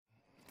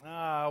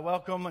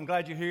Welcome. I'm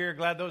glad you're here.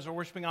 Glad those who are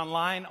worshiping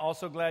online.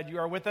 Also glad you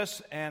are with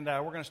us. And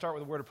we're going to start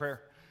with a word of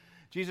prayer.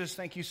 Jesus,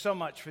 thank you so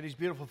much for these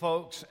beautiful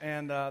folks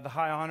and the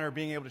high honor of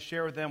being able to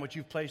share with them what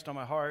you've placed on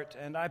my heart.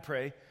 And I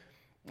pray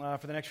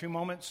for the next few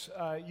moments,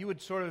 you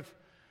would sort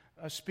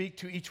of speak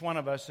to each one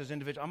of us as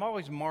individuals. I'm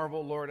always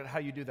marveled, Lord, at how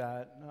you do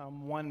that.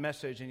 One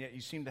message, and yet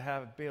you seem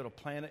to be able to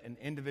plant it in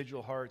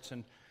individual hearts.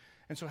 And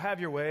so have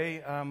your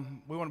way.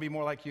 We want to be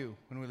more like you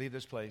when we leave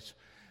this place.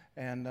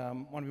 And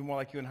want to be more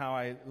like you in how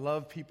I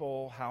love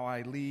people, how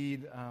I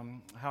lead,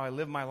 how I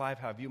live my life,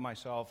 how I view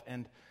myself,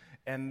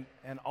 and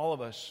all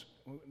of us.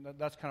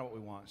 That's kind of what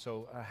we want.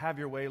 So have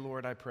your way,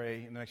 Lord, I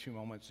pray, in the next few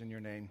moments. In your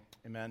name,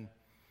 amen.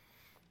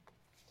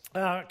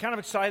 Kind of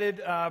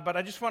excited, but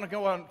I just want to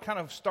go on, kind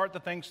of start the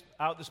things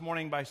out this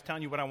morning by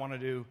telling you what I want to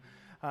do.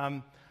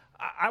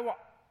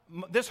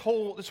 This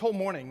whole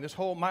morning,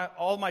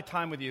 all my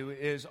time with you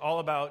is all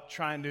about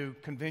trying to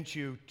convince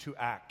you to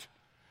act.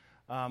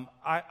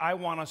 I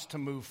want us to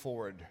move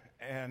forward,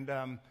 and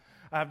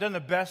I've done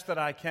the best that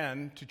I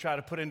can to try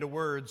to put into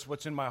words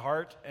what's in my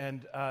heart,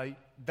 and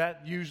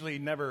that usually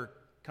never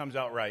comes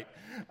out right.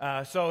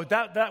 So with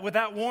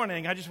that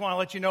warning, I just want to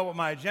let you know what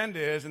my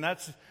agenda is, and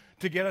that's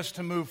to get us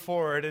to move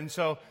forward. And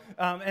so,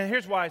 and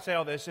here's why I say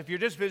all this. If you're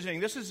just visiting,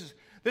 this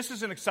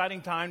is an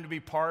exciting time to be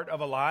part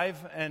of Alive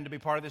and to be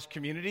part of this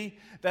community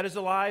that is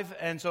Alive.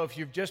 And so if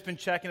you've just been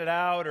checking it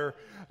out or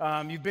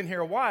you've been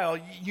here a while,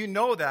 you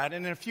know that.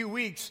 And in a few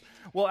weeks,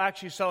 we'll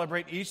actually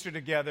celebrate Easter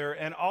together.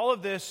 And all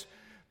of this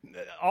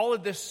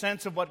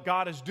sense of what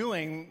God is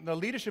doing, the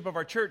leadership of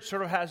our church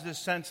sort of has this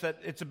sense that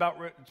it's about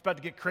to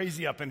get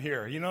crazy up in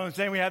here. You know what I'm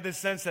saying? We have this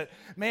sense that,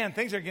 man,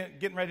 things are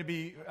getting ready to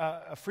be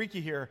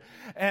freaky here.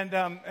 And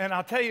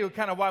I'll tell you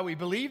kind of why we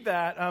believe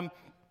that.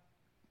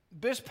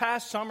 This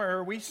past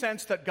summer, we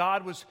sensed that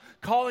God was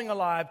calling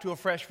Alive to a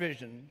fresh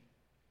vision.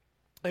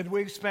 And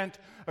we've spent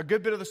a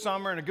good bit of the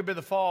summer and a good bit of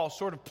the fall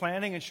sort of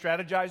planning and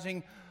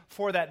strategizing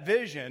for that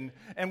vision.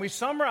 And we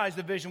summarize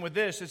the vision with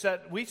this, is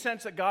that we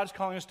sense that God's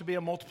calling us to be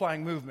a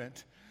multiplying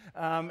movement.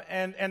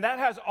 And that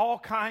has all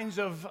kinds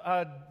of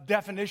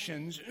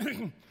definitions.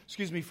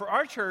 Excuse me. For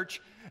our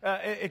church,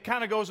 it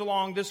kind of goes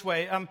along this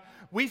way.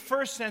 We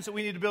first sense that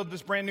we need to build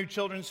this brand new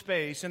children's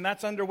space, and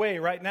that's underway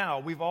right now.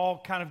 We've all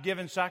kind of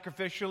given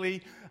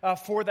sacrificially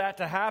for that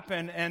to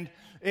happen, and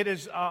it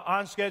is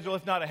on schedule,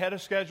 if not ahead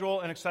of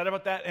schedule, and excited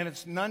about that, and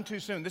it's none too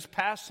soon. This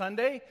past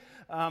Sunday,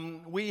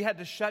 we had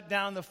to shut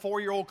down the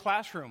 4-year-old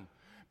classroom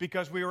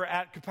because we were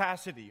at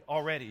capacity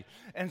already.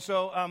 And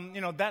so,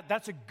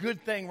 that's a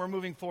good thing. We're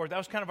moving forward. That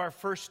was kind of our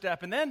first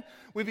step. And then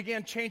we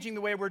began changing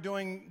the way we're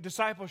doing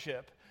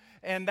discipleship.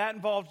 And that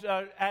involved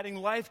adding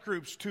life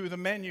groups to the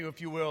menu,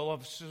 if you will,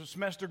 of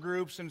semester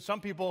groups. And some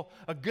people,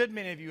 a good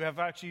many of you,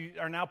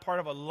 are now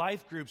part of a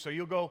life group. So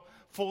you'll go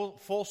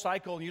full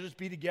cycle and you just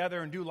be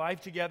together and do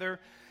life together.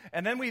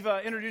 And then we've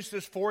introduced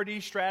this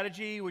 4D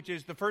strategy, which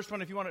is the first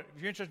one. If you're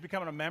interested in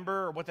becoming a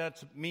member or what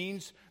that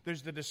means,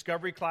 there's the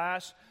discovery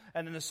class.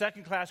 And then the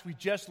second class we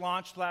just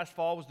launched last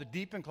fall was the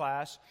Deepen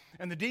class.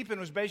 And the Deepen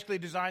was basically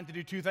designed to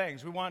do two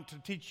things. We want to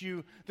teach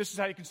you, this is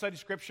how you can study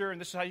Scripture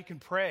and this is how you can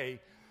pray.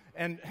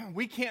 And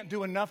we can't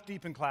do enough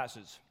Deepen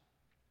classes.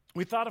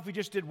 We thought if we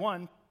just did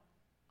one,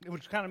 it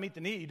would kind of meet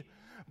the need.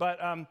 But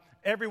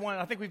everyone,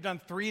 I think we've done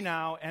 3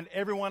 now, and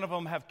every one of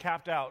them have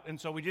capped out. And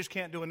so we just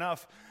can't do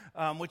enough,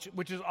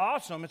 which is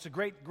awesome. It's a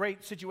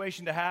great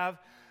situation to have.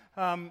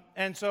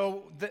 And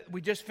so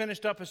we just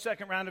finished up a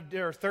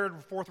third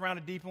or fourth round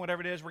of Deepen, whatever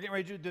it is. We're getting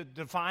ready to do the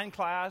Define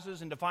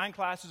classes. And Define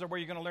classes are where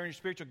you're going to learn your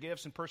spiritual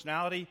gifts and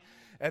personality.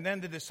 And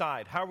then to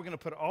decide, how are we going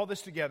to put all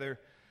this together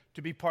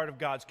to be part of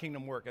God's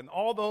kingdom work. And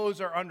all those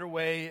are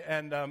underway,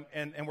 and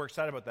we're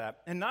excited about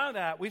that. And now of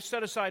that, we've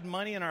set aside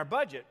money in our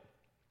budget,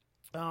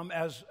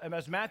 as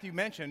Matthew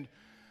mentioned,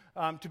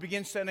 to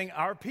begin sending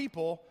our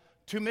people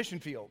to mission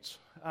fields.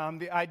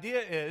 The idea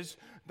is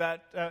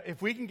that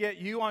if we can get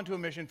you onto a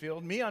mission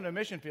field, me onto a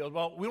mission field,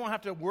 well, we don't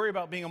have to worry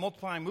about being a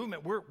multiplying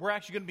movement. We're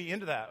actually going to be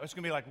into that. It's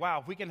going to be like, wow,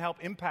 if we can help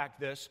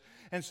impact this.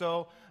 And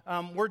so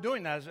we're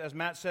doing that. As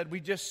Matt said, we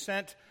just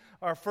sent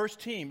our first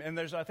team, and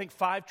there's, I think,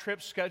 5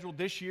 trips scheduled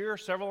this year,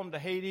 several of them to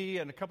Haiti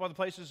and a couple other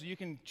places. You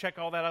can check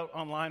all that out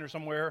online or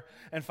somewhere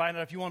and find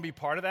out if you want to be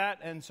part of that.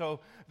 And so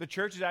the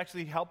church is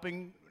actually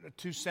helping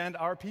to send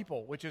our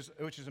people, which is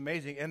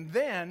amazing. And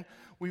then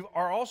we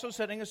are also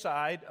setting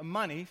aside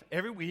money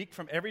every week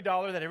from every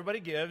dollar that everybody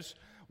gives.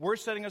 We're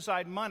setting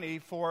aside money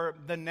for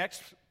the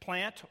next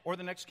plant or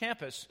the next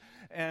campus,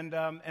 and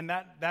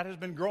that has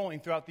been growing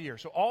throughout the year.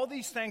 So all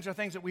these things are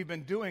things that we've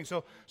been doing.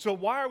 So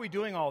why are we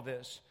doing all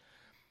this?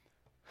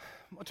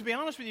 Well, to be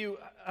honest with you,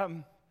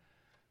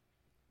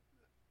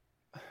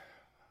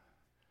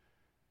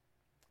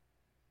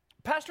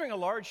 pastoring a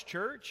large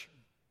church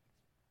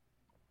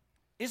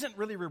isn't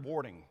really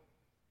rewarding.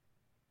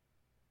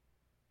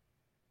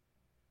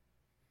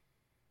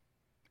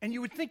 And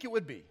you would think it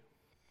would be.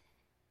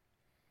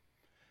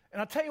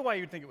 And I'll tell you why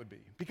you would think it would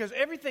be. Because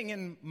everything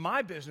in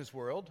my business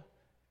world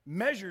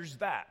measures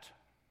that.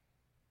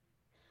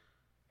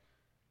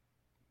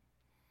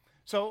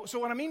 So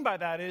what I mean by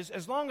that is,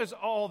 as long as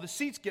all the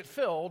seats get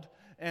filled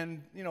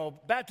and,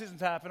 baptisms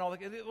happen,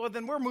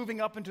 then we're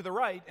moving up and to the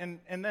right.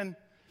 And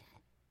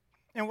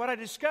what I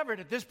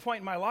discovered at this point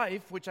in my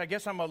life, which I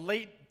guess I'm a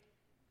late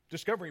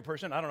discovery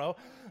person, I don't know.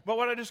 But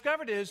what I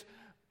discovered is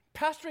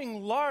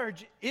pastoring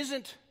large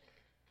isn't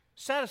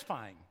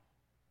satisfying.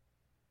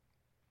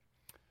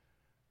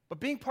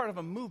 But being part of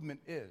a movement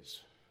is.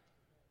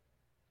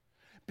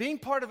 Being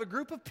part of a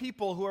group of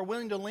people who are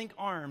willing to link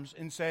arms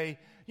and say,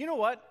 you know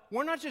what?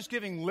 We're not just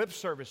giving lip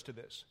service to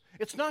this.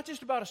 It's not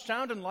just about a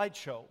sound and light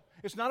show.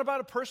 It's not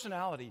about a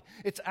personality.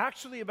 It's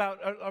actually about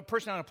a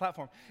person on a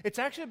platform. It's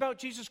actually about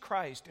Jesus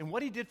Christ and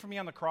what he did for me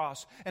on the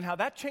cross and how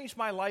that changed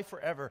my life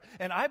forever.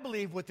 And I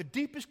believe with the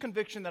deepest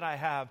conviction that I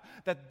have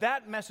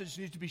that message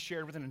needs to be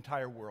shared with an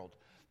entire world.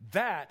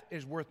 That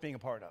is worth being a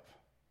part of.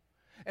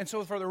 And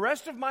so for the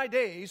rest of my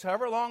days,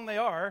 however long they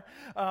are,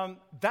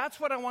 that's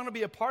what I want to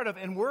be a part of.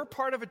 And we're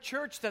part of a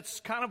church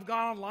that's kind of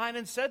gone online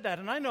and said that.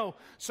 And I know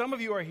some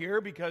of you are here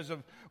because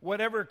of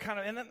whatever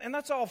kind of, and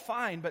that's all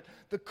fine. But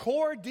the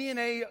core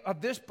DNA of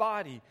this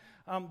body,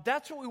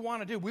 that's what we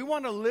want to do. We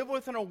want to live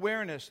with an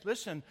awareness.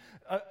 Listen,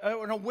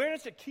 an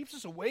awareness that keeps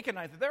us awake at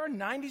night. That there are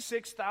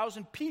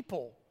 96,000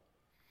 people.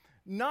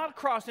 Not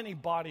across any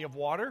body of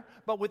water,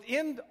 but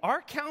within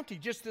our county,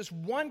 just this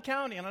one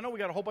county, and I know we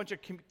got a whole bunch of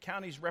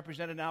counties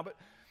represented now, but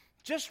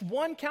just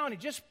one county,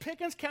 just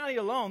Pickens County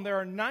alone, there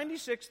are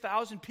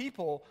 96,000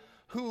 people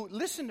who,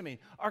 listen to me,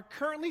 are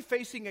currently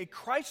facing a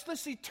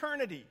Christless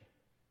eternity.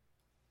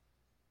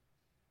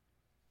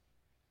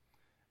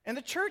 And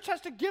the church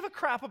has to give a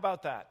crap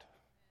about that.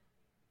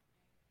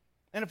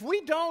 And if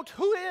we don't,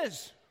 who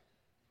is?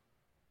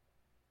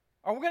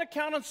 Are we going to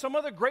count on some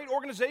other great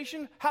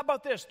organization? How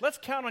about this? Let's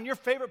count on your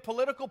favorite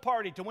political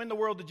party to win the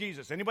world to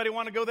Jesus. Anybody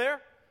want to go there?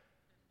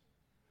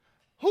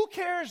 Who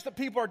cares that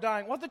people are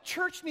dying? Well, the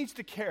church needs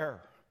to care.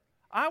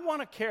 I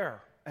want to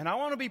care, and I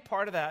want to be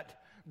part of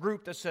that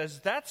group that says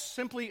that's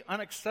simply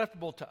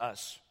unacceptable to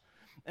us.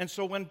 And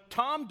so when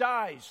Tom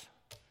dies,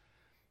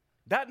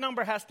 that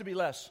number has to be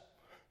less.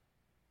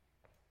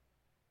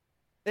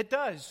 It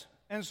does.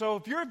 And so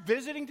if you're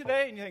visiting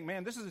today and you think,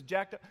 man, this is a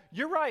jacked up,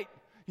 you're right.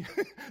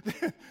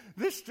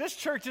 This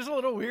church is a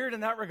little weird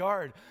in that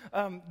regard.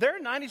 There are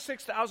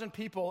 96,000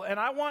 people, and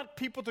I want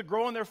people to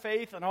grow in their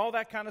faith and all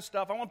that kind of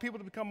stuff. I want people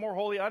to become more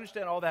holy. I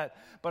understand all that.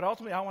 But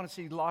ultimately, I want to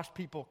see lost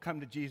people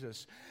come to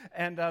Jesus.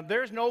 And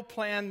there's no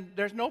plan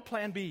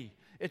B.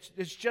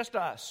 It's just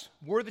us.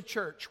 We're the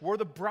church. We're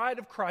the bride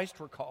of Christ,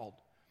 we're called.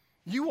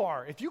 You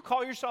are. If you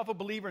call yourself a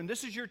believer and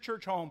this is your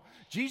church home,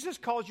 Jesus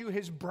calls you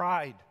his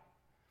bride.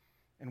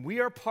 And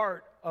we are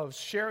part of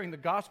sharing the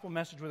gospel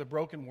message with a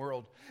broken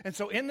world. And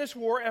so in this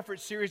War Effort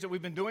series that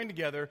we've been doing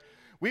together,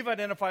 we've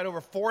identified over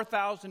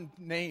 4,000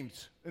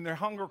 names. And they're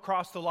hung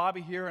across the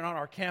lobby here and on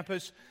our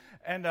campus.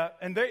 And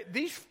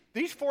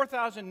these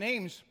 4,000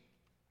 names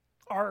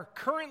are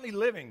currently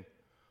living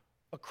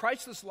a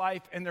Christless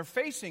life, and they're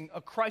facing a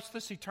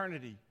Christless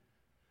eternity.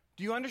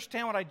 Do you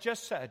understand what I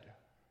just said?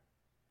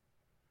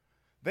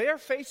 They are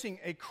facing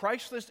a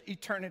Christless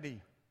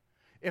eternity.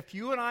 If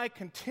you and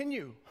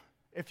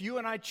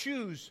I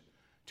choose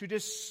to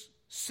just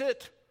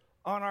sit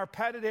on our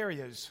padded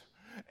areas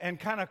and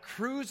kind of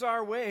cruise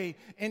our way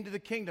into the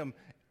kingdom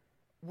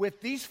with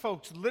these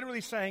folks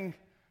literally saying,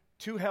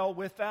 to hell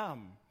with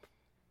them.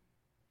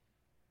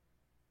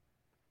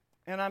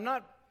 And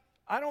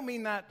I don't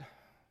mean that,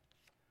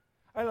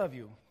 I love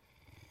you.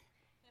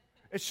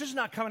 It's just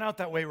not coming out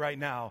that way right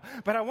now.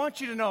 But I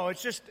want you to know,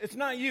 it's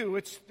not you.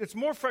 It's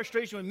more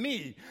frustration with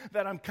me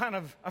that I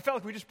felt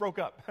like we just broke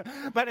up.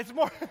 But it's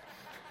more...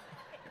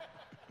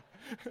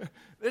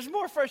 There's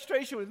more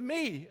frustration with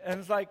me. And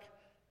it's like,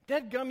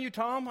 dadgum you,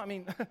 Tom. I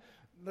mean,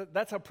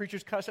 that's how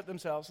preachers cuss at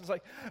themselves. It's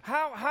like,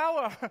 how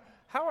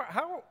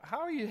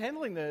are you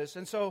handling this?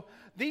 And so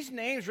these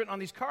names written on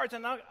these cards,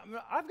 and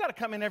I've got to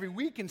come in every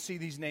week and see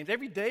these names.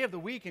 Every day of the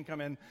week and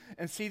come in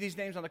and see these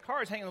names on the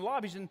cards hanging in the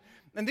lobbies.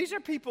 And these are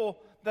people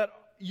that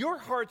your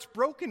heart's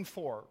broken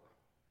for.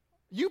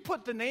 You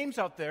put the names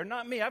out there,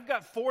 not me. I've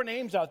got 4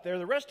 names out there.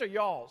 The rest are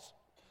y'all's.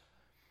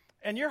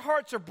 And your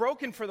hearts are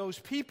broken for those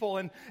people.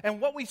 And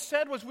what we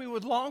said was we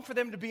would long for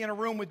them to be in a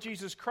room with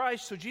Jesus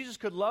Christ so Jesus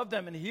could love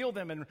them and heal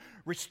them and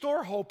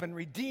restore hope and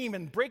redeem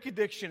and break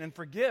addiction and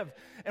forgive.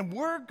 And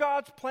we're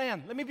God's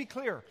plan. Let me be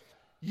clear.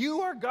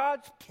 You are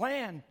God's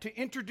plan to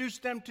introduce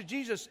them to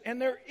Jesus.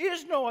 And there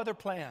is no other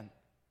plan.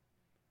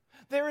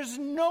 There is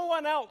no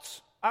one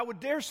else, I would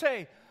dare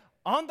say,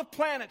 on the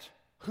planet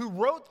who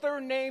wrote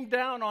their name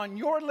down on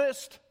your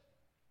list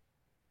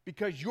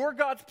because you're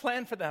God's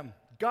plan for them.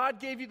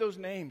 God gave you those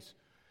names.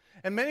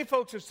 And many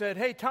folks have said,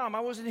 hey, Tom, I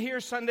wasn't here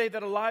Sunday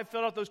that Alive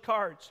filled out those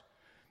cards.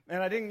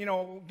 And I didn't,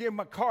 give them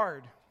a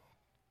card.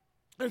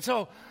 And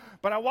so,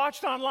 but I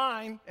watched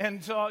online,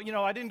 and so,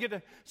 I didn't get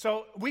to.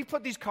 So we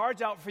put these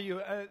cards out for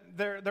you.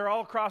 They're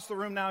all across the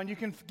room now, and you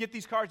can get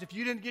these cards. If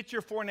you didn't get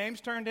your 4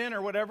 names turned in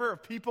or whatever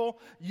of people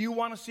you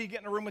want to see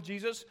get in a room with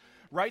Jesus,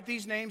 write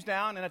these names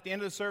down, and at the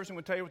end of the service, I'm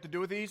going to tell you what to do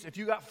with these. If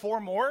you got 4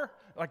 more,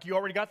 like you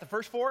already got the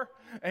first 4,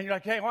 and you're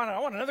like, hey, I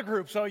want another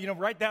group. So,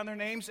 write down their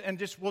names,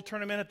 and we'll turn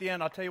them in at the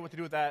end. I'll tell you what to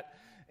do with that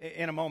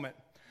in a moment.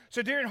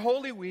 So during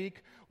Holy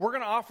Week, we're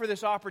going to offer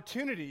this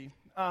opportunity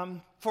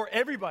for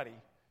everybody.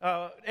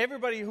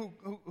 Everybody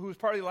who's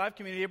part of the Alive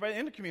community, everybody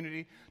in the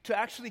community, to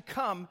actually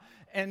come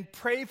and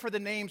pray for the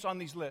names on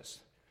these lists.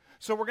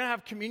 So we're going to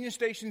have communion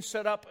stations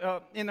set up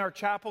in our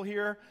chapel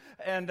here,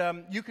 and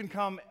you can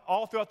come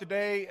all throughout the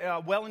day,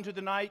 well into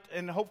the night,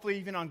 and hopefully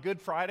even on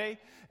Good Friday.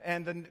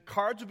 And the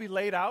cards will be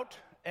laid out,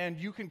 and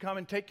you can come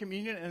and take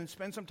communion and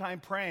spend some time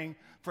praying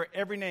for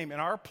every name. And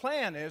our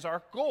plan is,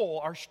 our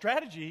goal, our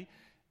strategy,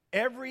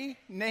 every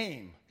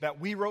name that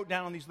we wrote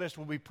down on these lists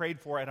will be prayed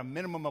for at a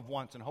minimum of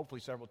once and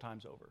hopefully several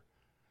times over.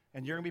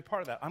 And you're going to be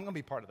part of that. I'm going to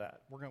be part of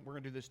that. We're going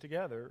to do this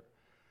together.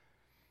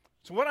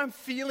 So what I'm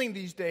feeling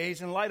these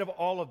days in light of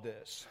all of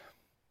this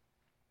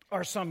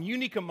are some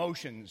unique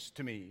emotions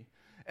to me.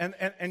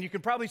 And you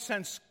can probably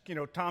sense,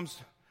 Tom's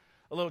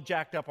a little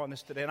jacked up on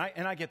this today,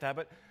 and I get that.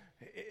 But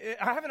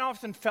I haven't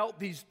often felt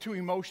these 2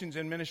 emotions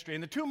in ministry.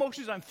 And the 2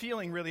 emotions I'm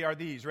feeling really are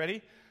these.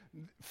 Ready?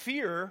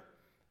 Fear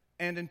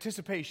and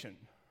anticipation.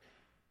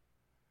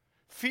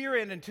 Fear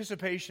and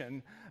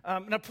anticipation.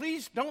 Now,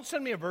 please don't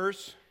send me a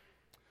verse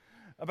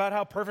about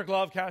how perfect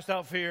love casts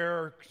out fear,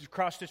 or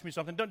cross-stitch me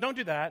something. Don't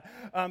do that.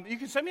 You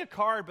can send me a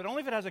card, but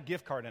only if it has a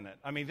gift card in it.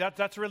 I mean,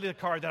 that's really the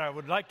card that I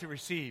would like to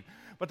receive.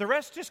 But the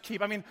rest, just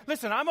keep. I mean,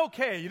 listen, I'm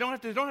okay. You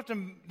don't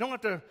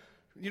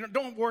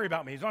worry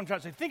about me. Is what I'm trying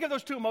to say. Think of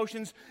those 2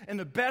 emotions in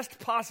the best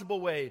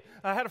possible way.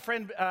 I had a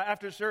friend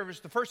after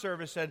the first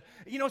service said,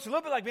 it's a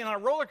little bit like being on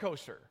a roller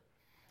coaster.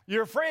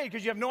 You're afraid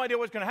because you have no idea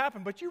what's going to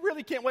happen, but you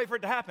really can't wait for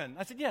it to happen.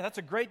 I said, yeah, that's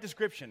a great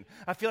description.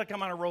 I feel like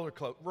I'm on a roller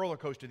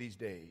coaster these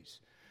days.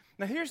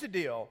 Now, here's the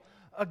deal.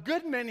 A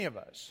good many of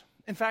us,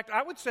 in fact,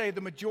 I would say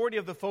the majority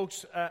of the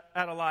folks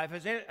at Alive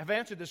have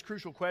answered this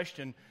crucial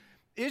question.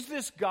 Is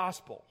this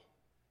gospel,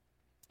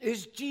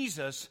 is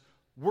Jesus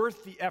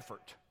worth the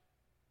effort?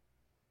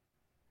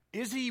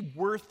 Is he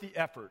worth the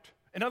effort?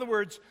 In other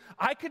words,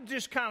 I could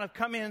just kind of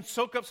come in,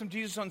 soak up some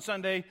Jesus on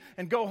Sunday,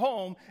 and go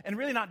home and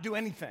really not do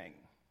anything.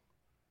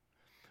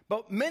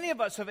 But many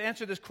of us have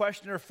answered this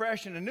question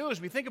afresh and anew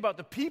as we think about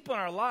the people in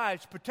our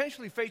lives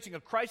potentially facing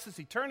a crisis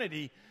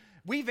eternity.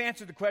 We've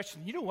answered the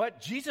question, you know what?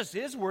 Jesus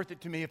is worth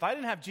it to me. If I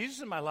didn't have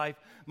Jesus in my life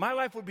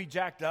would be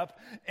jacked up,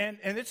 and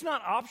it's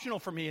not optional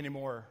for me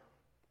anymore.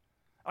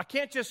 I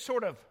can't just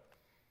sort of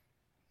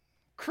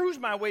cruise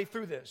my way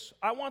through this.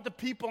 I want the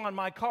people on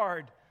my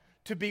card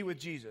to be with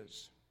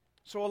Jesus.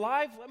 So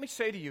Alive, let me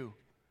say to you,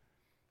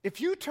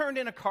 if you turned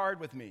in a card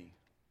with me,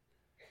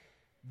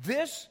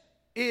 this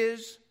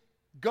is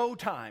go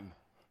time.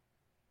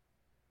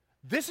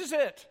 This is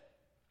it.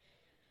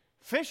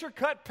 Fish or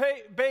cut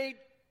bait,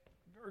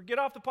 or get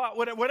off the pot,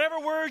 whatever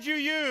words you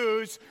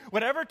use,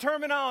 whatever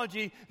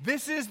terminology,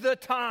 this is the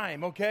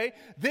time, okay?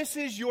 This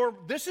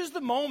is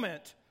the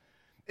moment.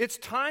 It's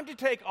time to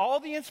take all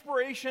the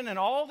inspiration and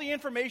all the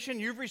information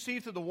you've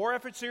received through the War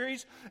Effort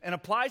series and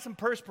apply some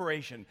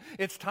perspiration.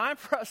 It's time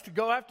for us to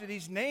go after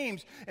these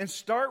names and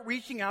start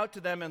reaching out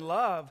to them in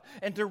love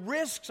and to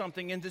risk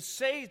something and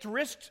to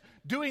risk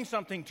doing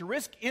something, to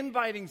risk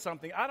inviting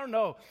something. I don't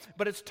know,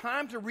 but it's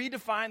time to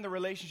redefine the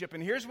relationship.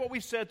 And here's what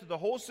we've said through the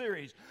whole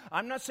series.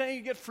 I'm not saying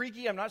you get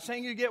freaky. I'm not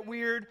saying you get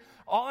weird.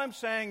 All I'm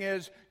saying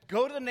is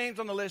go to the names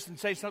on the list and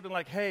say something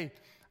like, hey,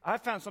 I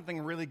found something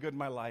really good in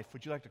my life.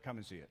 Would you like to come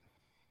and see it?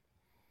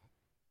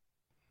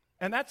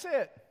 And that's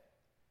it.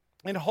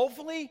 And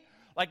hopefully,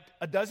 like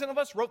a dozen of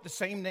us wrote the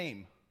same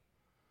name.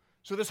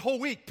 So this whole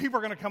week, people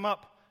are going to come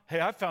up,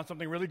 hey, I found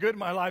something really good in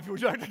my life. Would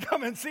you like to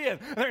come and see it?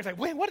 And they're going to say,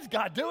 wait, what is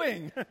God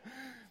doing?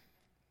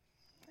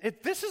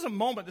 This is a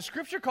moment. The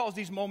scripture calls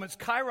these moments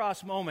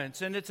kairos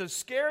moments. And it's a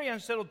scary,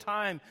 unsettled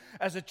time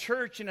as a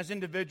church and as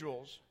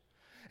individuals.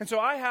 And so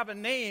I have a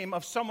name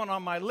of someone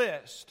on my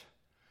list.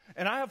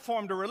 And I have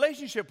formed a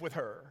relationship with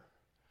her.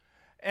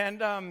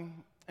 And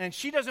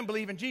she doesn't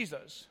believe in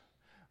Jesus.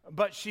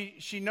 But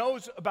she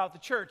knows about the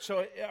church.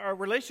 So our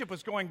relationship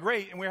was going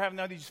great, and we were having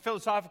these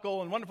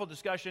philosophical and wonderful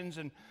discussions.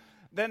 And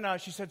then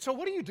she said, so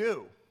what do you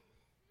do?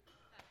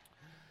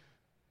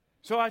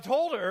 So I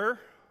told her,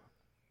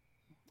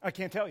 I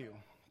can't tell you.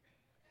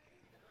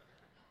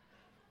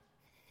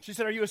 She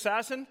said, are you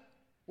assassin?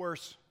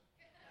 Worse.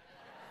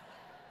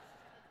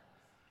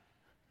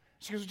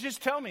 She goes,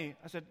 just tell me.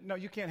 I said, no,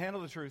 you can't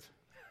handle the truth.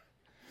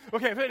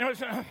 Okay,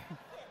 but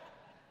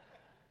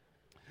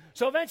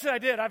so eventually I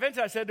did.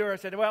 Eventually I said to her,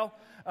 well,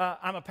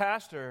 I'm a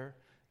pastor,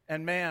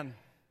 and man,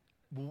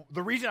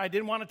 the reason I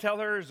didn't want to tell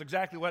her is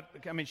exactly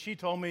she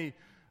told me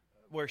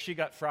where she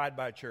got fried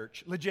by a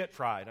church, legit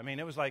fried. I mean,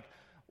 it was like,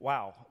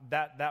 wow,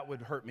 that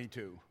would hurt me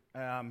too.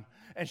 And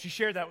she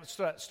shared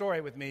that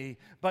story with me,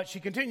 but she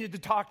continued to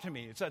talk to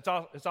me.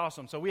 It's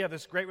awesome. So we have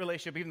this great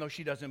relationship, even though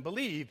she doesn't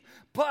believe,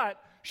 but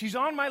she's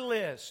on my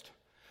list.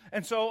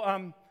 And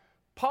so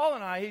Paul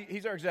and I,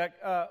 he's our exec,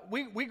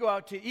 we go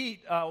out to eat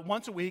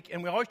once a week,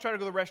 and we always try to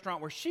go to the restaurant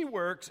where she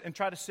works and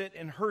try to sit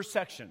in her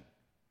section.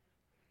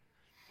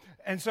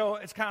 And so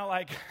it's kind of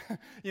like,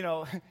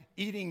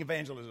 eating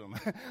evangelism.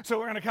 So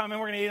we're going to come and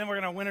we're going to eat and we're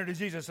going to win her to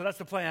Jesus. So that's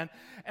the plan.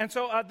 And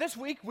so this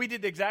week we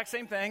did the exact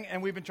same thing,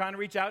 and we've been trying to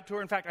reach out to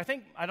her. In fact,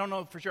 I don't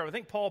know for sure, I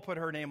think Paul put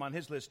her name on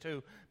his list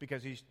too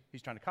because he's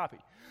trying to copy.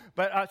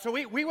 But so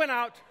we went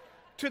out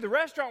to the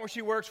restaurant where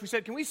she works. We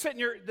said, can we sit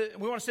in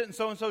we want to sit in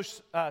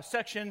so-and-so's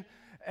section.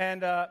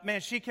 And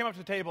man, she came up to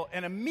the table,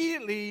 and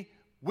immediately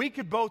we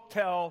could both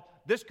tell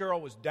this girl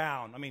was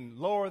down. I mean,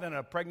 lower than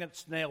a pregnant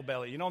snail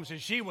belly. You know what I'm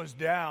saying? She was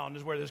down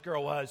is where this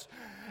girl was.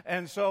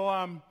 And so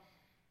I'm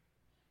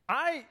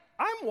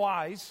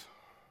wise.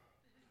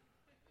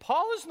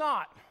 Paul is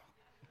not.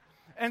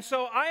 And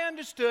so I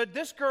understood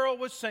this girl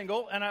was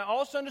single, and I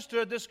also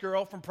understood this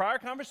girl from prior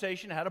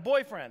conversation had a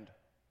boyfriend.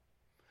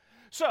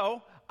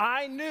 So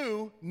I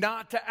knew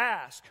not to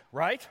ask,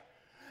 right?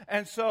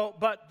 And so,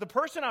 but the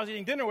person I was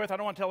eating dinner with, I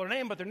don't want to tell her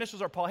name, but their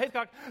initials are Paul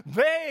Haycock,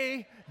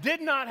 they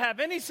did not have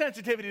any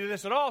sensitivity to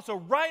this at all. So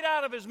right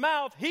out of his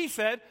mouth, he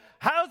said,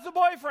 how's the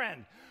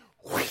boyfriend?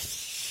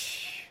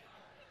 Whoosh.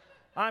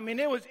 I mean,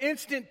 it was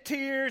instant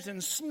tears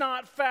and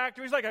snot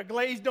factories, like a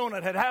glazed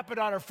donut had happened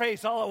on her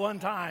face all at one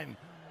time.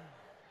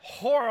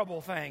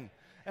 Horrible thing.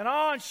 And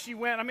on she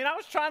went. I mean, I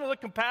was trying to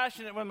look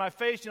compassionate with my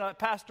face,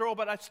 pastoral,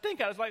 but I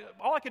stink. I was like,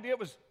 all I could do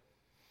was,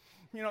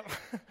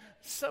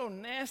 so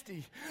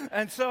nasty.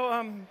 And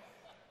so,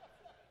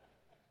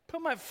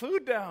 put my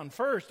food down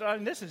first. I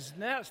mean, this is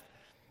nasty.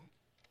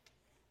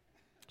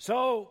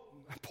 So,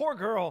 poor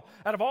girl,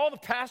 out of all the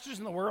pastors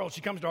in the world,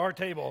 she comes to our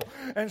table.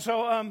 And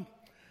so,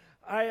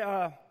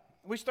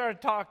 we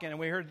started talking, and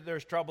we heard that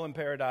there's trouble in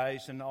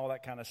paradise and all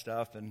that kind of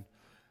stuff. And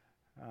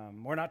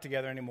we're not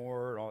together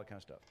anymore and all that kind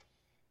of stuff.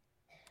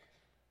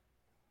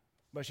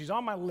 But she's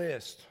on my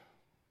list.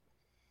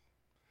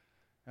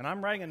 And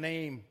I'm writing a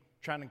name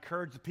trying to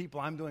encourage the people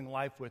I'm doing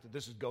life with that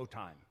this is go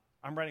time.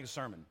 I'm writing a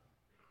sermon.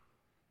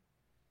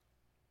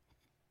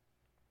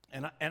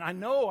 And I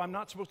know I'm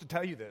not supposed to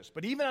tell you this,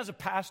 but even as a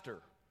pastor,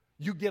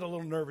 you get a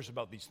little nervous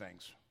about these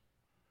things.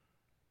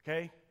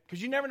 Okay?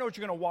 Because you never know what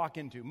you're going to walk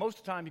into. Most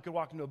of the time, you could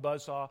walk into a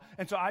buzzsaw.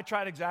 And so I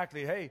tried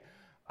exactly, hey,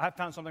 I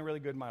found something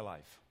really good in my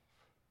life.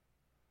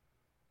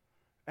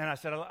 And I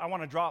said, I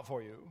want to draw it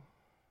for you.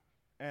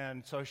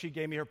 And so she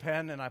gave me her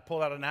pen, and I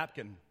pulled out a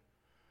napkin.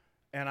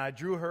 And I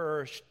drew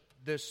her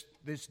this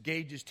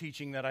Gage's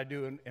teaching that I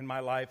do in my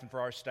life and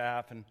for our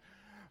staff. And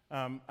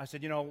I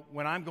said,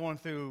 when I'm going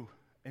through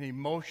an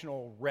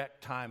emotional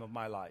wreck time of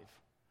my life,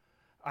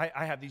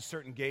 I have these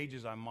certain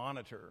gauges I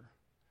monitor.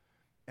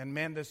 And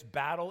man, this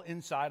battle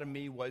inside of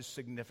me was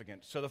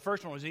significant. So the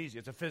first one was easy.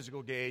 It's a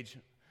physical gauge.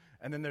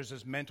 And then there's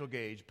this mental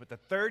gauge. But the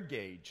third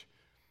gauge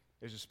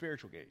is a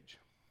spiritual gauge.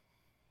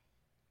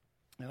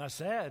 And I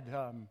said,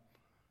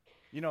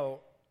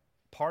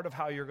 part of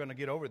how you're going to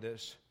get over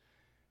this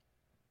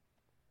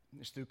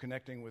is through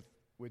connecting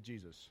with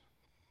Jesus.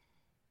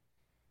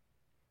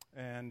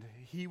 And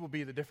he will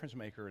be the difference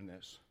maker in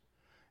this.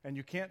 And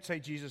you can't say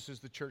Jesus is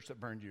the church that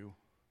burned you,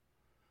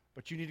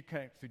 but you need to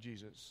connect through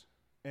Jesus.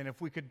 And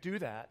if we could do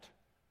that,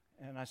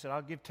 and I said,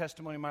 I'll give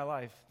testimony in my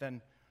life,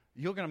 then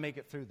you're going to make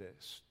it through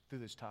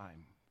this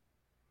time.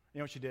 You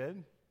know what she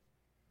did?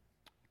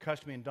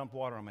 Cussed me and dumped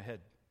water on my head.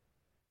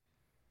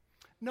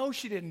 No,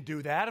 she didn't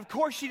do that. Of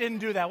course she didn't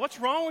do that. What's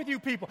wrong with you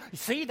people?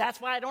 See, that's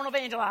why I don't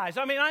evangelize.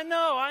 I mean, I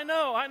know.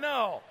 I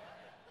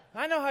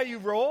know how you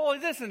roll.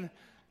 Listen,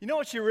 you know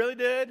what she really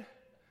did?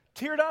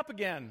 Teared up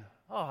again.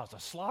 Oh, it's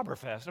a slobber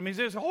fest. I mean,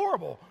 it's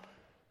horrible.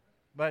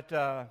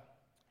 But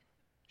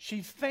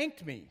she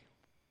thanked me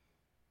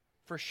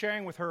for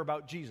sharing with her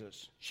about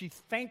Jesus. She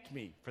thanked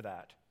me for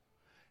that.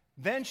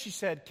 Then she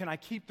said, can I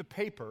keep the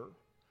paper?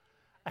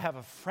 I have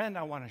a friend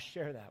I want to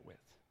share that with.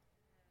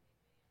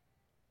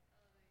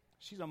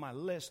 She's on my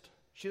list.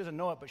 She doesn't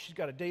know it, but she's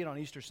got a date on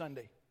Easter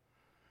Sunday.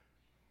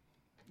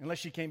 Unless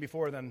she came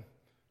before, then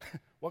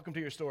welcome to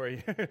your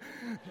story.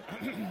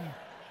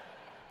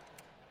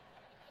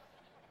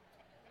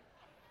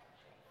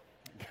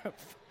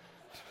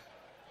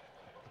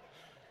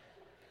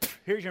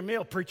 Here's your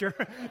meal, preacher.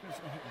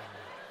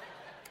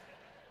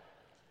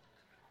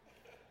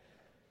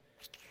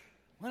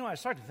 Well, I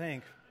start to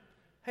think,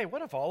 hey,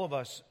 what if all of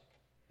us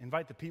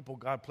invite the people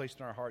God placed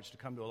in our hearts to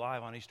come to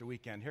Alive on Easter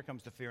weekend? Here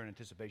comes the fear and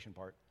anticipation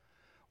part.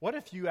 What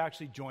if you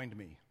actually joined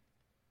me?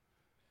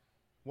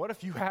 What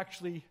if you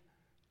actually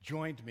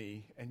joined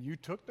me and you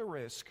took the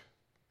risk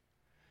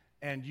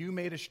and you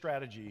made a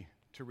strategy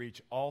to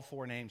reach all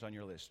 4 names on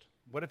your list?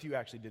 What if you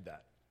actually did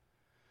that?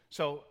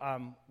 So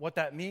what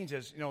that means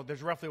is,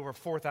 there's roughly over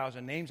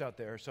 4,000 names out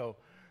there. So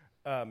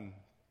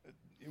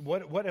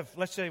what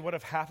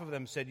if half of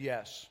them said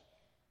yes?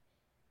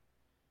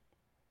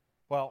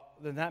 Well,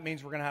 then that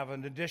means we're going to have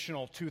an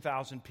additional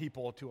 2,000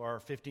 people to our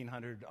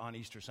 1,500 on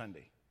Easter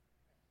Sunday.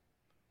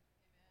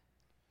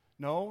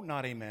 No,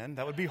 not amen.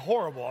 That would be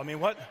horrible. I mean,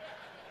 what?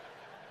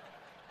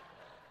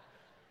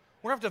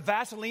 We're going to have to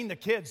Vaseline the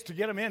kids to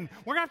get them in.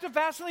 We're going to have to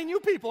Vaseline you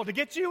people to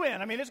get you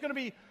in. I mean, it's going to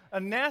be a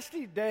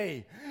nasty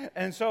day.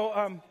 And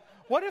so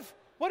what if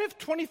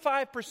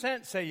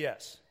 25% say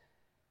yes?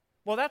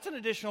 Well, that's an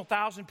additional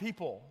 1,000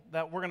 people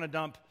that we're going to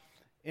dump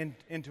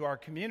into our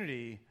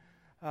community.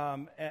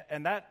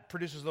 And that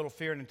produces a little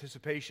fear and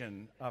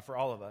anticipation for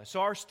all of us.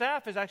 So our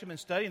staff has actually been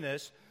studying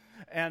this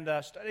and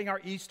studying our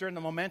Easter and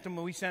the momentum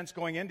we sense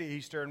going into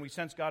Easter, and we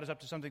sense God is up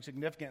to something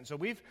significant. So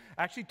we've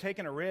actually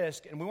taken a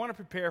risk, and we want to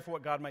prepare for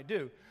what God might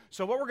do.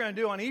 So what we're going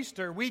to do on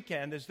Easter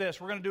weekend is this.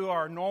 We're going to do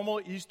our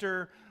normal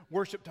Easter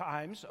worship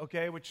times,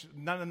 okay, which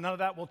none of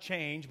that will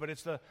change, but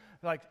it's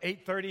like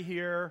 8:30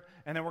 here,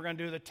 and then we're going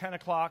to do the 10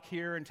 o'clock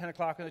here and 10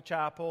 o'clock in the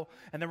chapel,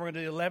 and then we're going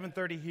to do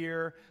 11:30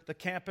 here. The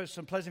campus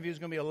in Pleasant View is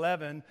going to be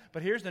 11,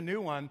 but here's the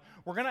new one.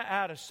 We're going to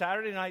add a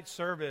Saturday night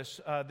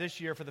service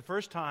this year for the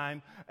first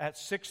time at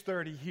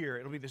 6:30 here.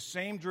 It'll be the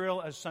same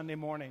drill as Sunday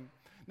morning.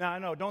 Now, I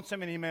know, don't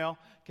send me an email.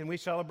 Can we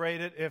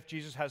celebrate it if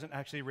Jesus hasn't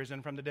actually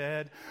risen from the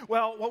dead?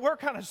 Well, what we're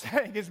kind of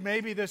saying is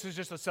maybe this is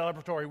just a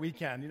celebratory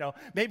weekend.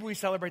 Maybe we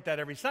celebrate that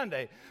every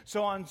Sunday.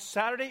 So on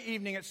Saturday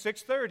evening at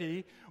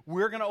 6:30,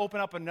 we're going to open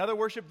up another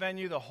worship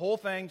venue, the whole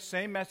thing,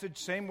 same message,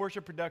 same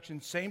worship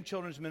production, same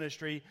children's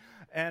ministry,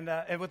 and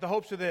with the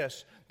hopes of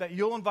this, that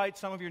you'll invite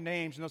some of your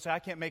names, and they'll say, I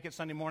can't make it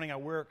Sunday morning, I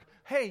work.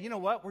 Hey, you know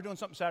what? We're doing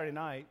something Saturday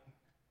night.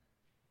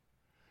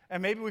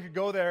 And maybe we could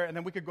go there, and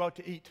then we could go out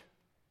to eat.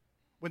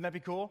 Wouldn't that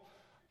be cool?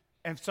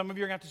 And some of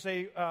you are going to have to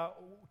say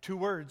 2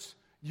 words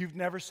you've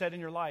never said in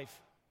your life.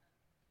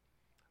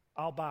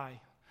 I'll buy.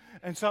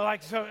 And so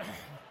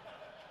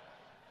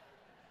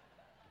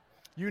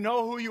you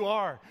know who you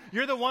are.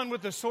 You're the one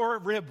with the sore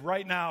rib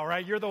right now,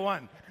 right? You're the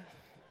one.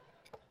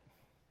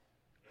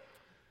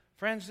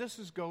 Friends, this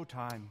is go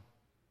time.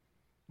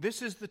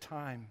 This is the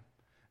time.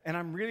 And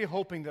I'm really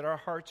hoping that our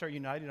hearts are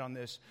united on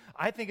this.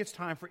 I think it's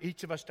time for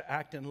each of us to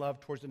act in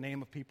love towards the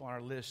name of people on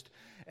our list.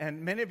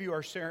 And many of you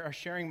are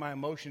sharing my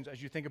emotions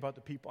as you think about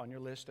the people on your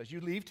list. As you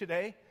leave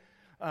today,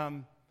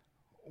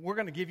 we're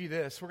going to give you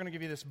this. We're going to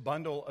give you this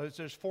bundle.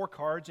 There's 4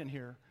 cards in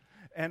here.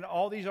 And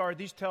all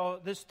this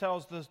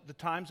tells the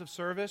times of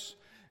service.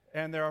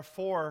 And there are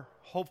 4,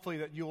 hopefully,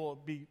 that you will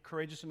be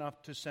courageous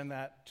enough to send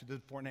that to the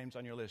 4 names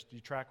on your list. Do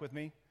you track with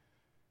me?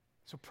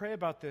 So pray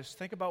about this.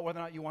 Think about whether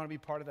or not you want to be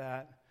part of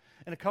that.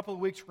 In a couple of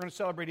weeks, we're going to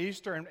celebrate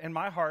Easter, and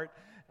my heart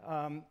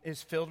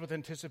is filled with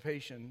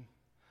anticipation.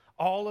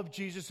 All of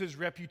Jesus'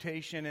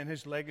 reputation and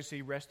his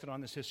legacy rested on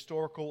this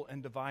historical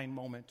and divine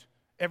moment.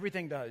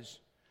 Everything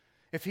does.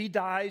 If he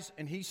dies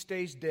and he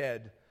stays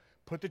dead,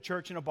 put the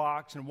church in a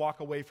box and walk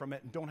away from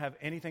it and don't have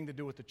anything to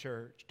do with the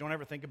church. Don't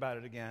ever think about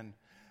it again.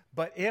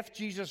 But if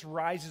Jesus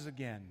rises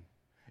again,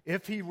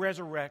 if he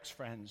resurrects,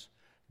 friends,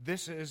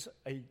 this is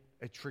a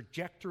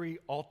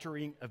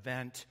trajectory-altering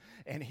event,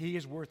 and he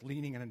is worth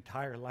leaning an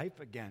entire life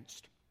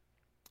against.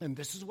 And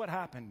this is what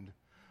happened.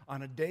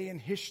 On a day in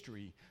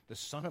history, the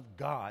Son of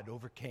God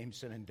overcame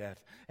sin and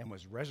death and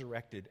was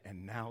resurrected,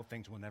 and now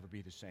things will never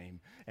be the same.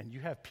 And you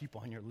have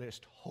people on your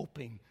list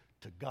hoping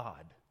to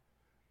God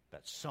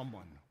that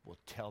someone will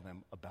tell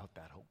them about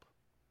that hope.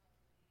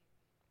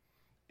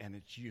 And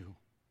it's you.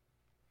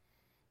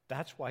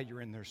 That's why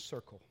you're in their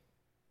circle.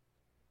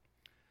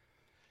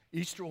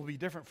 Easter will be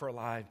different for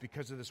Alive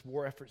because of this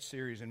War Effort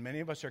series, and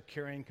many of us are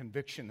carrying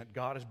conviction that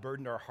God has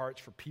burdened our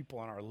hearts for people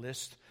on our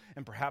list,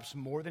 and perhaps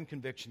more than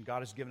conviction,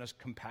 God has given us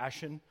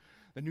compassion.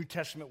 The New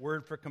Testament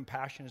word for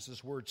compassion is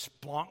this word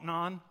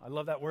splanknon. I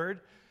love that word.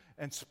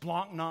 And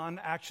splanknon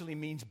actually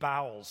means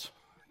bowels.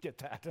 Get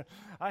that?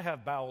 I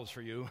have bowels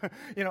for you.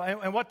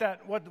 And what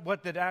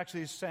that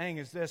actually is saying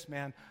is this,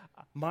 man,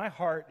 my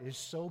heart is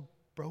so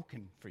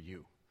broken for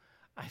you.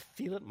 I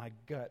feel it in my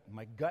gut.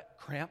 My gut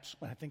cramps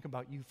when I think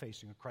about you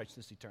facing a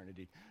Christless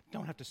eternity.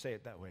 Don't have to say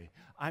it that way.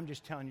 I'm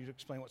just telling you to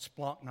explain what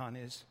splanknon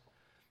is.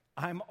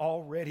 I'm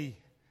already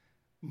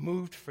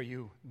moved for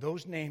you.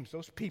 Those names,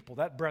 those people,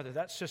 that brother,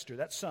 that sister,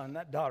 that son,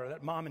 that daughter,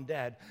 that mom and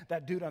dad,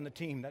 that dude on the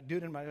team, that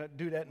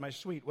dudette in my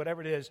suite,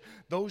 whatever it is,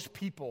 those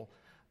people,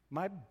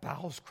 my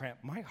bowels cramp,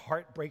 my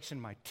heart breaks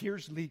and my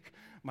tears leak,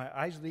 my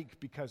eyes leak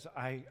because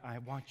I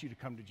want you to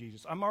come to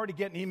Jesus. I'm already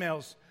getting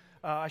emails.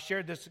 I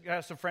shared this,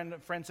 a friend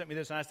sent me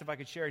this and asked if I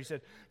could share it. He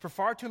said, for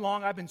far too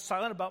long I've been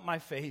silent about my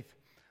faith,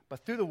 but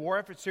through the War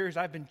Effort series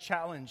I've been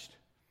challenged.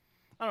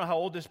 I don't know how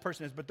old this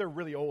person is, but they're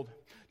really old.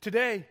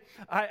 Today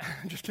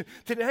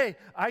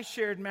I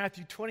shared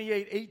Matthew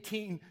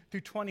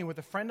 28:18-20 with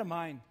a friend of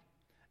mine,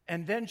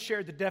 and then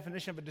shared the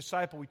definition of a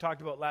disciple we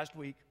talked about last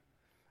week.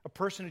 A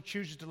person who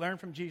chooses to learn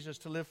from Jesus,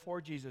 to live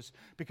for Jesus,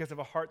 because of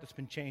a heart that's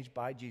been changed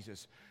by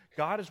Jesus.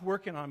 God is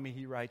working on me,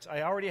 he writes.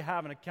 I already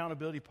have an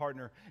accountability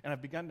partner, and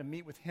I've begun to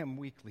meet with him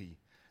weekly.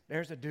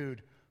 There's a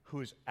dude who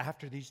is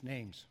after these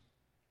names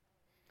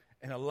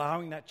and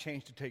allowing that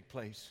change to take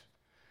place.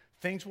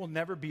 Things will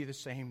never be the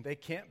same. They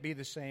can't be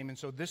the same. And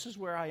so this is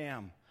where I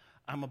am.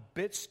 I'm a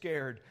bit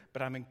scared,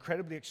 but I'm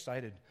incredibly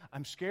excited.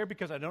 I'm scared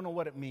because I don't know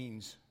what it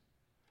means.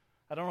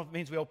 I don't know if it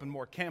means we open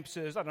more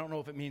campuses. I don't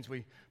know if it means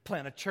we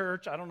plant a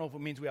church. I don't know if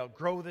it means we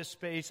outgrow this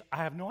space. I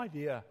have no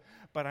idea.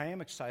 But I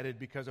am excited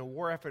because a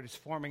war effort is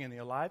forming in the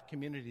Alive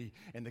community,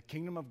 and the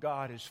kingdom of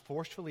God is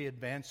forcefully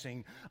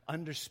advancing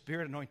under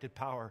Spirit-anointed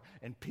power,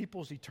 and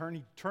people's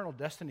eternal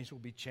destinies will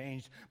be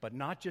changed. But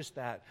not just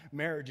that.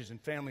 Marriages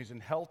and families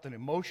and health and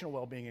emotional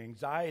well-being and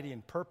anxiety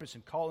and purpose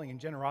and calling and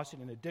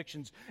generosity and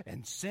addictions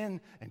and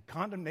sin and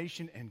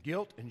condemnation and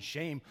guilt and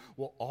shame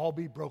will all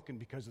be broken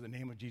because of the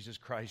name of Jesus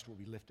Christ will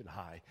be lifted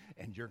high,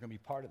 and you're going to be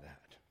part of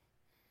that.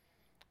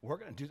 We're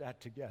going to do that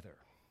together.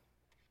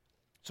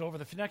 So over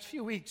the next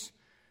few weeks,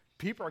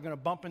 people are going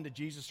to bump into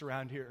Jesus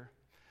around here.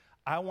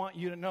 I want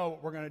you to know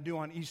what we're going to do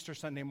on Easter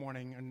Sunday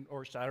morning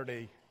or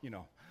Saturday,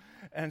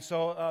 And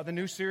so the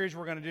new series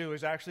we're going to do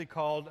is actually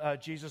called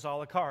Jesus a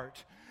la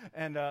carte.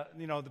 And,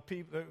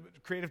 the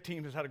creative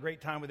team has had a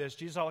great time with this.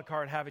 Jesus a la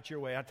carte, have it your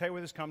way. I'll tell you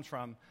where this comes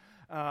from.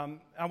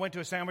 I went to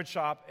a sandwich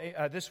shop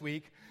this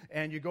week,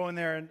 and you go in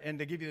there and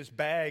they give you this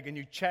bag, and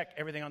you check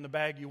everything on the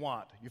bag you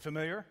want. You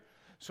familiar?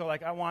 So,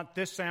 I want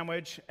this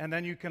sandwich, and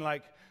then you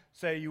can,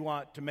 say you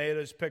want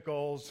tomatoes,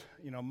 pickles,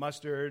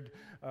 mustard,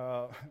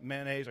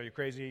 mayonnaise. Are you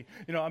crazy?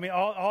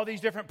 All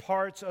these different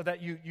parts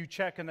that you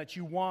check and that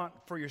you want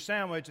for your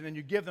sandwich, and then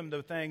you give them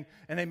the thing,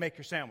 and they make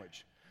your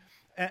sandwich.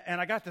 And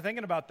I got to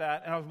thinking about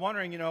that, and I was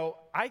wondering,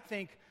 I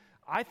think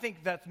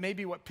that's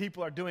maybe what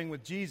people are doing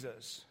with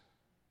Jesus.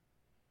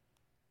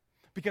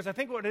 Because I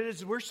think what it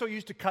is we're so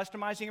used to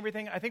customizing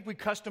everything. I think we're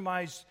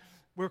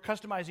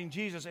customizing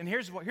Jesus. And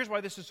here's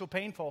why this is so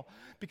painful.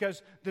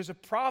 Because there's a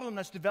problem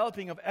that's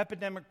developing of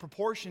epidemic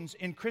proportions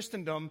in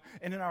Christendom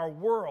and in our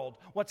world.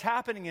 What's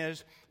happening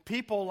is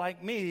people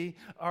like me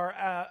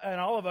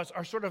and all of us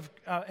are sort of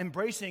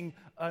embracing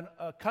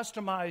a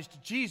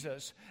customized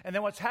Jesus. And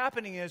then what's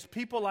happening is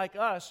people like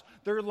us,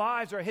 their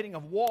lives are hitting a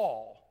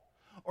wall.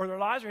 Or their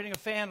lives are hitting a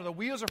fan, or the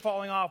wheels are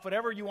falling off,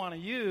 whatever you want to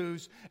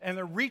use, and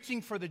they're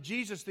reaching for the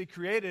Jesus they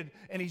created,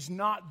 and he's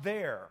not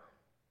there.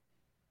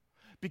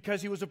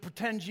 Because he was a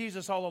pretend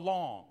Jesus all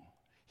along.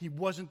 He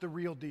wasn't the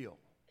real deal.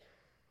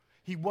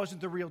 He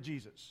wasn't the real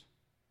Jesus.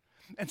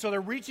 And so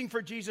they're reaching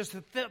for Jesus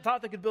that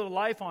thought they could build a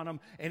life on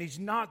him, and he's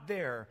not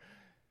there.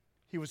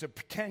 He was a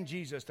pretend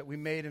Jesus that we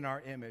made in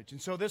our image.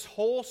 And so this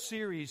whole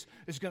series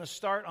is going to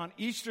start on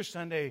Easter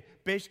Sunday,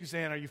 basically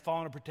saying, are you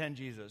following a pretend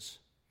Jesus?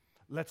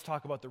 Let's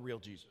talk about the real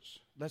Jesus.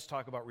 Let's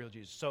talk about real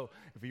Jesus. So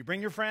if you bring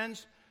your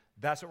friends,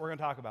 that's what we're going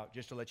to talk about,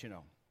 just to let you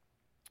know.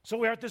 So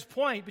we're at this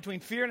point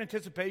between fear and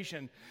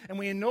anticipation, and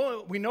we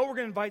know we're going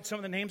to invite some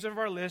of the names of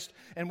our list,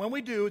 and when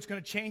we do, it's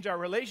going to change our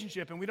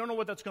relationship, and we don't know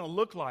what that's going to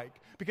look like,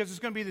 because it's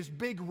going to be this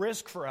big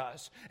risk for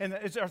us, and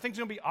are things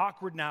going to be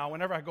awkward now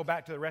whenever I go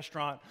back to the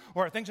restaurant,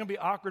 or are things going to be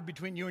awkward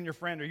between you and your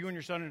friend, or you and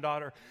your son and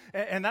daughter,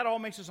 and that all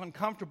makes us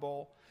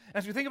uncomfortable.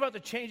 As we think about the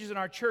changes in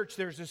our church,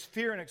 there's this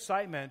fear and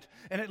excitement,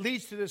 and it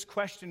leads to this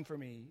question for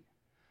me.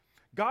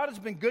 God has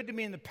been good to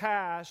me in the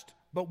past,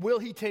 but will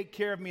he take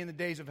care of me in the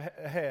days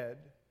ahead?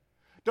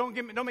 Don't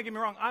make me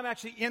wrong. I'm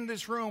actually in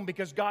this room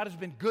because God has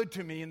been good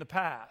to me in the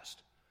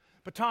past.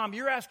 But Tom,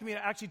 you're asking me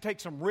to actually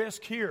take some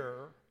risk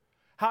here.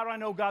 How do I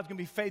know God's going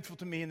to be faithful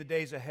to me in the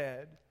days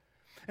ahead?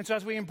 And so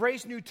as we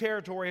embrace new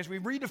territory, as we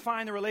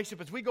redefine the relationship,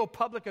 as we go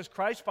public as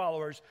Christ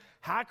followers,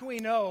 how can we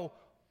know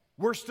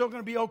we're still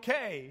going to be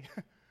okay?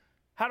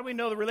 How do we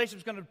know the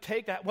relationship's going to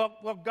take that?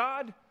 Well,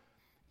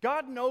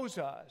 God knows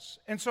us.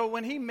 And so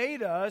when he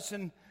made us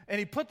and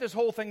he put this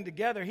whole thing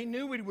together, he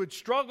knew we would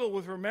struggle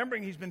with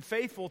remembering he's been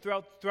faithful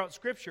throughout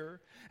Scripture.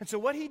 And so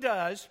what he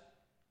does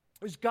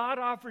is God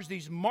offers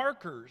these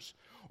markers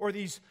or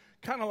these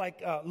kind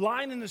of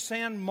line in the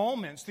sand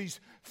moments, these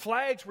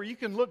flags where you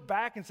can look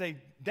back and say,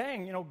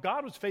 dang,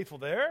 God was faithful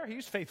there. He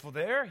was faithful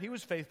there. He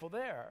was faithful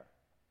there.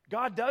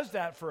 God does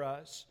that for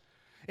us.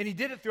 And he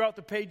did it throughout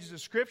the pages of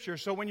Scripture.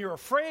 So when you're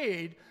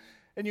afraid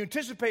and you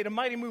anticipate a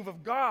mighty move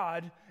of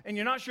God and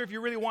you're not sure if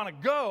you really want to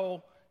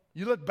go,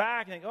 you look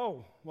back and think,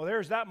 oh, well,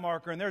 there's that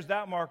marker and there's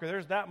that marker,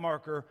 there's that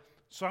marker,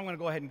 so I'm going to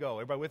go ahead and go.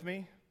 Everybody with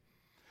me?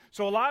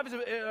 So Alive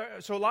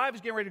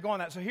is getting ready to go on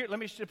that. So here, let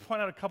me just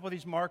point out a couple of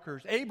these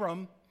markers.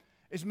 Abram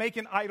is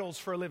making idols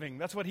for a living.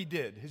 That's what he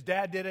did. His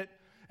dad did it,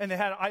 and they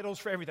had idols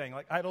for everything,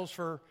 like idols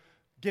for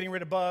getting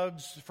rid of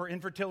bugs, for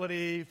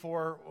infertility,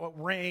 for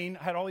rain,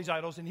 had all these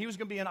idols, and he was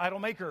going to be an idol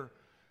maker.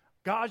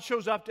 God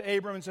shows up to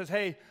Abram and says,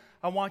 hey,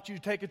 I want you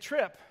to take a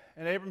trip.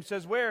 And Abram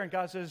says, where? And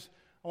God says,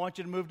 I want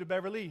you to move to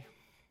Beverly.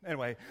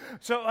 Anyway,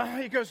 so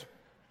he goes,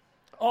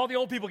 all the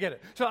old people get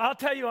it. So I'll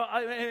tell you,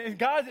 and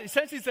God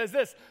essentially says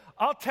this,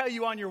 I'll tell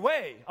you on your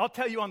way. I'll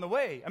tell you on the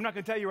way. I'm not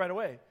going to tell you right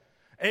away.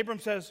 Abram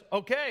says,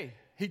 okay.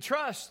 He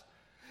trusts.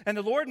 And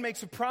the Lord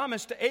makes a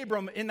promise to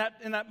Abram in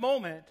that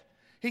moment.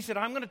 He said,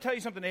 I'm going to tell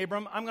you something,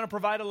 Abram. I'm going to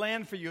provide a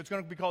land for you. It's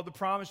going to be called the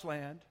Promised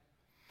Land.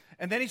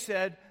 And then he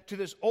said to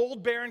this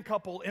old barren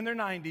couple in their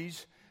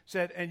 90s,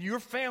 said, and your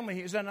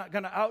family is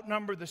going to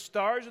outnumber the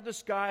stars of the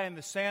sky and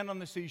the sand on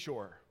the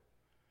seashore.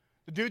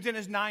 The dude's in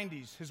his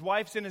 90s. His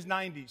wife's in his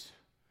 90s.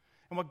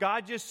 And what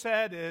God just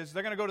said is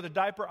they're going to go to the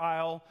diaper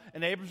aisle,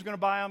 and Abram's going to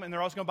buy them, and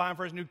they're also going to buy them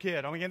for his new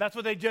kid. I mean, that's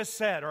what they just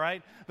said, all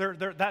right?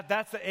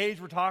 That's the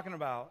age we're talking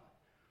about.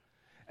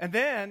 And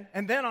then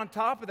on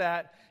top of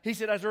that, he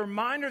said, as a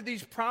reminder of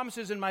these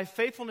promises and my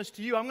faithfulness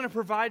to you, I'm going to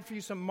provide for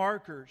you some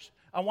markers.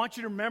 I want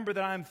you to remember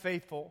that I am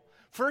faithful.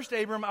 First,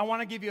 Abram, I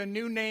want to give you a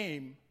new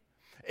name.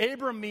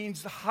 Abram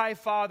means the high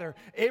father.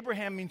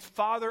 Abraham means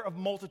father of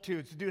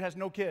multitudes. The dude has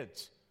no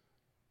kids.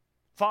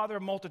 Father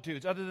of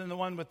multitudes, other than the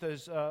one with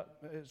his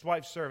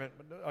wife's servant.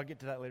 But I'll get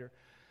to that later.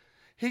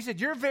 He said,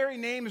 your very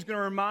name is going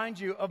to remind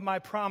you of my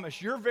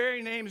promise. Your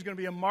very name is going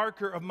to be a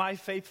marker of my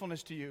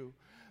faithfulness to you.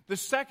 The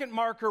second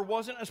marker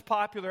wasn't as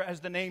popular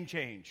as the name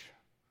change.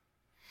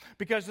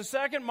 Because the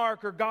second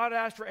marker God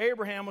asked for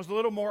Abraham was a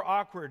little more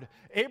awkward.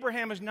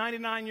 Abraham is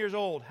 99 years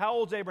old. How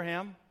old's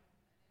Abraham?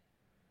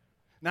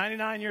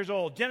 99 years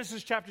old.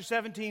 Genesis chapter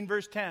 17,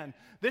 verse 10.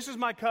 This is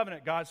my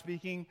covenant, God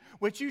speaking,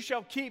 which you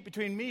shall keep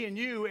between me and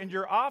you and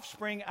your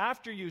offspring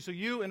after you. So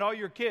you and all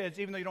your kids,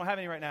 even though you don't have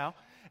any right now,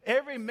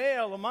 every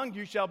male among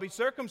you shall be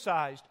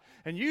circumcised,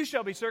 and you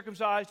shall be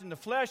circumcised in the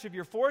flesh of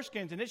your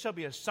foreskins, and it shall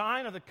be a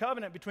sign of the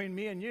covenant between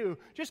me and you.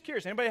 Just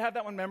curious, anybody have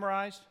that one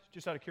memorized?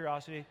 Just out of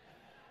curiosity?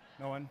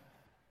 No one?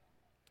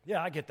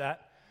 Yeah, I get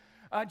that.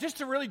 Just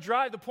to really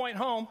drive the point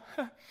home,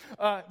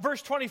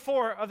 verse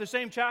 24 of the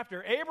same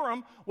chapter,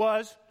 Abram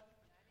was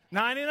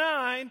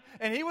 99,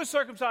 and he was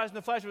circumcised in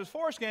the flesh of his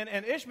foreskin,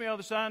 and Ishmael,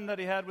 the son that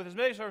he had with his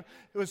maidservant,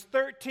 was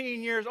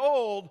 13 years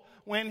old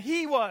when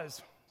he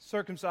was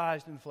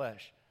circumcised in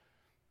flesh.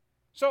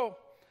 So,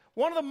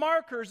 one of the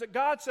markers that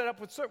God set up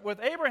with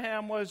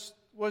Abraham was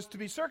to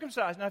be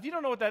circumcised. Now, if you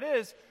don't know what that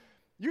is,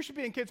 you should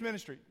be in kids'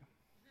 ministry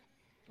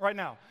right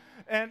now.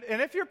 And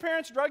if your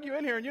parents drug you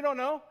in here and you don't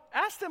know,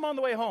 ask them on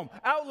the way home,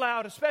 out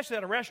loud, especially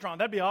at a restaurant.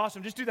 That'd be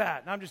awesome. Just do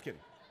that. No, I'm just kidding.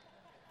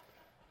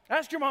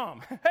 Ask your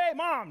mom. Hey,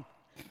 Mom.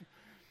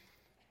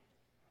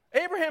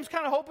 Abraham's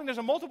kind of hoping there's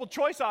a multiple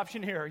choice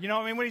option here. You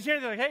know, I mean, when he's here,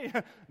 they're like,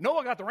 hey,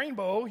 Noah got the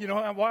rainbow. You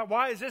know,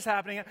 why is this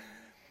happening?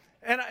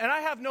 And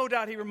I have no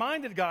doubt he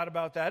reminded God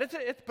about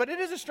that. But it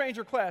is a strange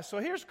request. So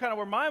here's kind of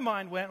where my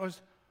mind went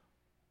was,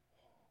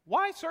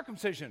 why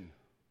circumcision?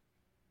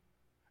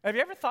 Have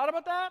you ever thought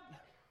about that?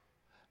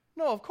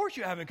 No, of course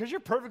you haven't, because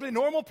you're perfectly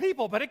normal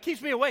people, but it keeps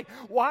me awake.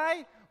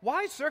 Why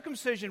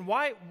circumcision?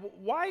 Why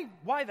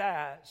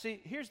that?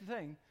 See, here's the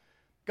thing.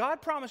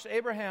 God promised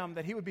Abraham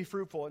that he would be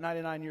fruitful at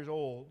 99 years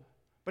old,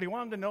 but he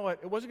wanted him to know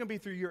it wasn't going to be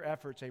through your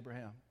efforts,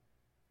 Abraham.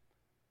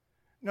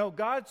 No,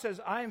 God says,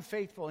 I am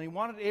faithful, and he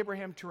wanted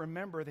Abraham to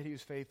remember that he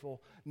was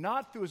faithful,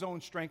 not through his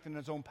own strength and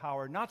his own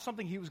power, not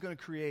something he was going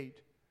to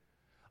create.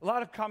 A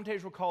lot of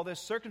commentators will call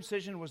this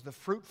circumcision was the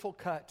fruitful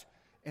cut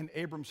in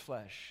Abram's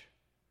flesh.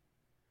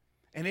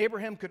 And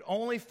Abraham could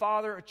only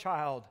father a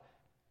child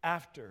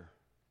after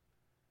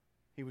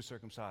he was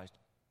circumcised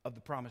of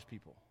the promised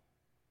people.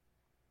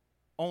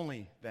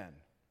 Only then.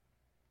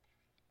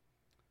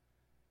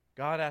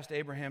 God asked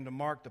Abraham to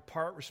mark the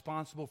part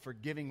responsible for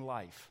giving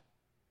life,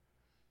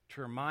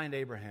 to remind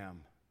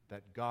Abraham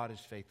that God is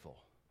faithful.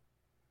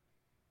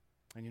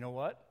 And you know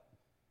what?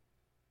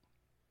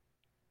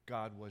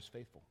 God was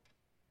faithful.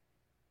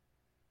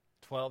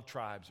 12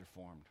 tribes are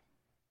formed,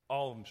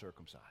 all of them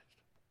circumcised.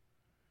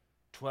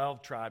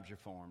 12 tribes are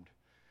formed.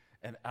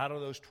 And out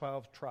of those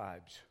 12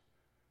 tribes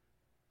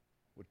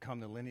would come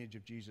the lineage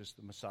of Jesus,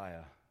 the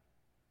Messiah.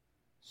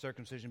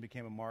 Circumcision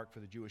became a mark for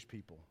the Jewish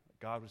people.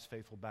 God was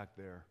faithful back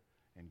there,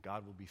 and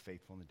God will be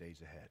faithful in the days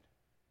ahead.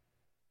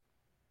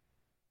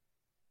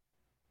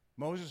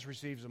 Moses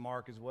receives a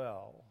mark as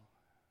well.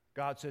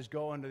 God says,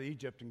 go into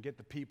Egypt and get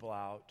the people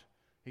out.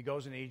 He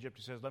goes into Egypt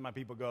and says, let my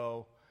people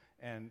go.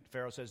 And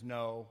Pharaoh says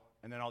no,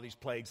 and then all these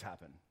plagues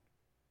happen.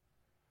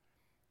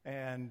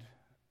 And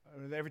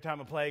every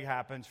time a plague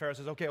happens, Pharaoh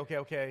says,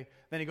 okay.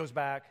 Then he goes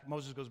back,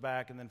 Moses goes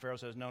back, and then Pharaoh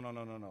says,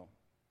 no.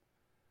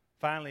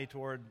 Finally,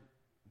 toward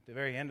the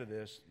very end of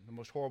this, the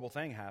most horrible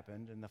thing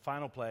happened, and the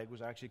final plague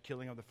was actually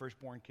killing of the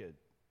firstborn kid.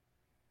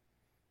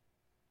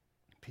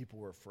 People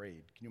were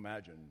afraid. Can you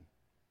imagine?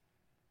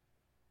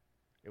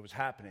 It was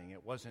happening.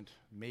 It wasn't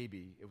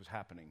maybe, it was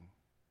happening.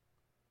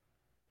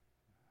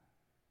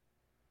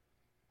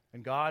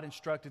 And God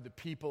instructed the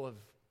people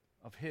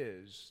of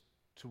his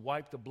to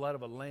wipe the blood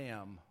of a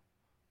lamb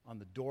on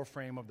the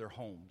doorframe of their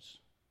homes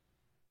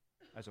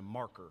as a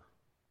marker.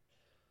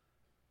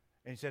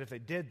 And he said if they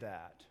did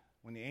that,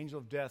 when the angel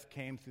of death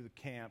came through the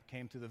camp,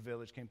 came through the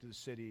village, came through the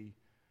city,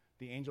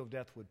 the angel of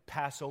death would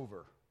pass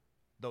over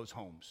those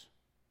homes.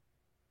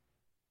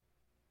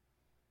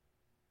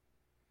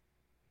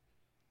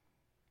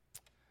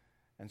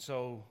 And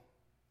so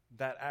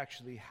that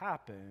actually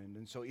happened.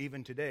 And so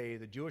even today,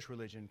 the Jewish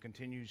religion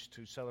continues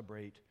to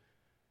celebrate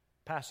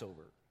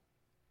Passover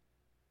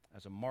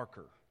as a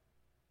marker,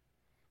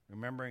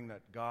 remembering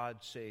that God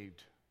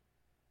saved,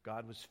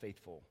 God was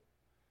faithful.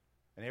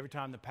 And every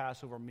time the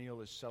Passover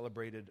meal is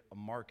celebrated, a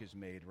mark is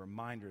made, a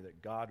reminder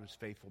that God was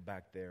faithful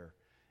back there,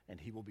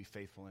 and he will be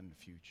faithful in the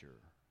future.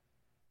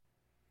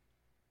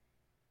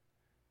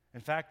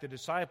 In fact, the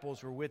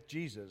disciples were with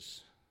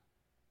Jesus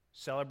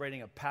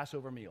celebrating a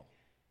Passover meal.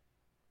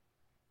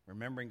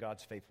 remembering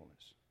God's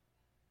faithfulness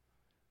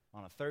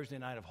on a Thursday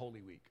night of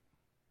Holy Week.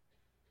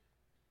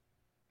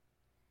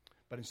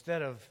 But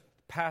instead of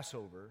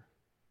Passover,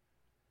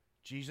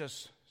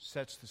 Jesus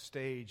sets the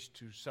stage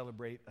to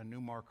celebrate a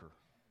new marker,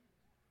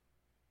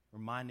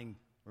 reminding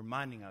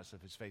us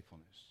of his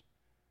faithfulness.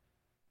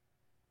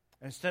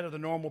 Instead of the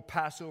normal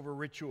Passover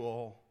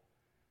ritual,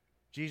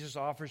 Jesus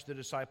offers the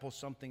disciples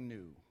something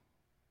new,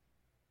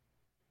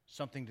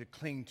 something to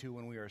cling to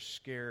when we are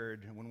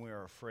scared, when we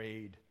are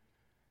afraid,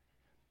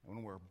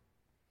 when we're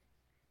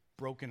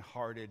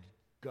brokenhearted,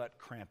 gut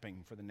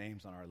cramping for the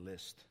names on our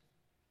list.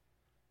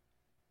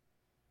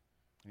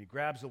 And he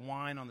grabs the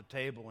wine on the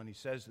table and he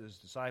says to his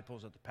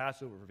disciples at the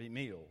Passover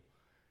meal,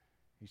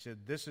 he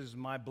said, "This is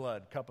my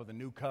blood, cup of the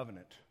new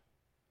covenant,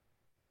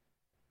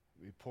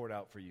 we poured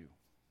out for you."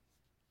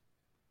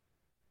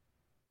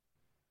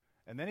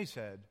 And then he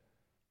said,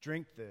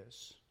 "Drink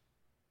this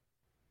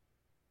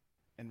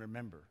and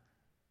remember,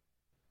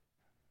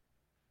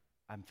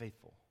 I'm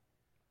faithful."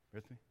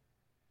 With me?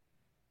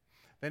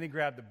 Then he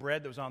grabbed the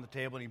bread that was on the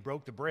table and he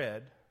broke the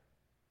bread.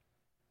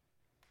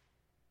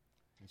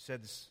 He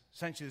said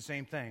essentially the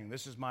same thing.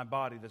 "This is my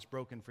body that's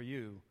broken for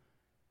you.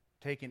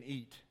 Take and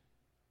eat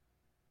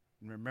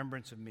in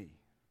remembrance of me.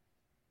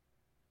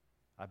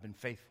 I've been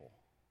faithful.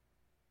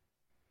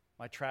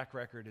 My track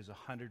record is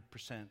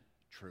 100%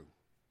 true.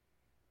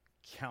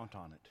 Count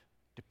on it.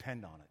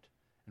 Depend on it.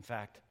 In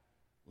fact,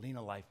 lean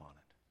a life on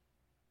it."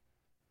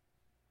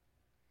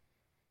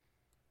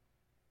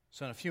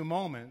 So in a few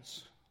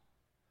moments,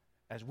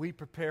 as we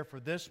prepare for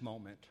this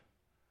moment,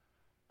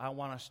 I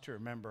want us to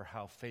remember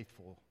how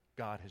faithful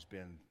God has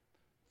been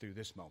through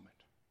this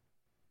moment.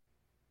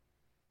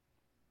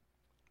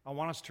 I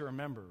want us to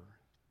remember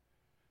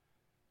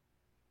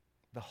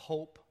the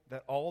hope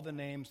that all the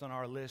names on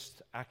our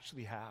list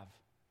actually have.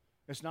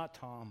 It's not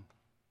Tom.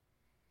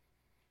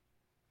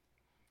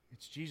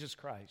 It's Jesus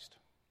Christ.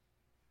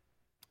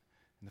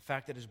 And the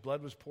fact that his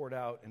blood was poured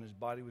out and his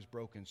body was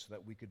broken so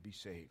that we could be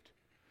saved.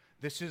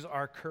 This is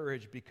our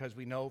courage because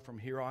we know from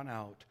here on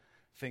out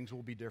things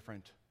will be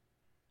different.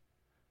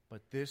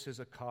 But this is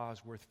a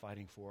cause worth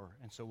fighting for,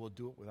 and so we'll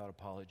do it without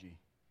apology.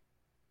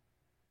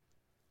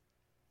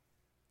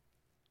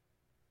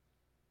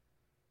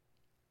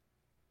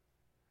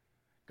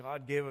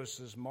 God gave us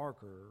this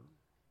marker.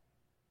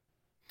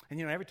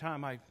 And every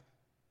time I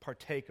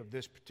partake of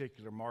this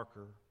particular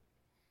marker,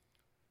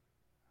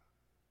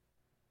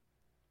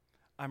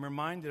 I'm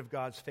reminded of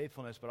God's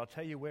faithfulness, but I'll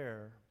tell you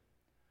where.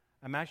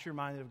 I'm actually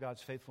reminded of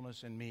God's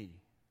faithfulness in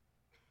me.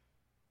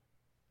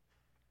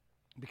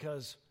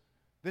 Because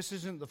this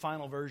isn't the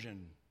final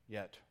version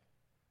yet.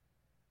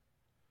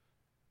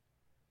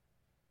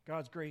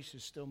 God's grace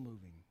is still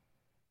moving,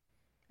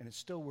 and it's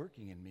still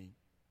working in me.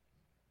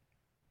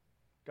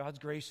 God's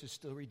grace is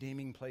still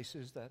redeeming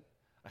places that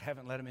I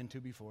haven't let him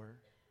into before.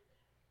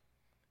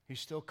 He's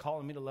still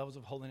calling me to levels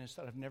of holiness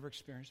that I've never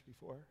experienced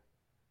before.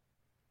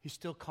 He's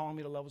still calling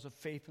me to levels of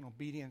faith and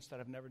obedience that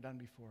I've never done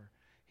before.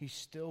 He's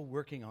still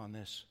working on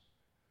this.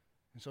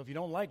 And so if you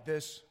don't like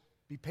this,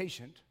 be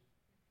patient.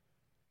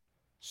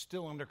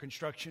 Still under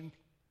construction.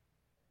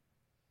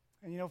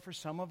 And for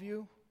some of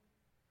you,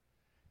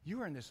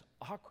 you are in this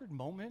awkward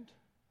moment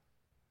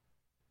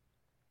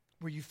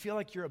where you feel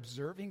like you're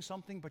observing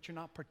something, but you're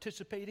not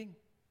participating.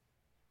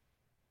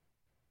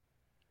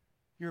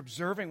 You're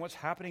observing what's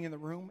happening in the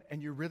room,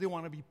 and you really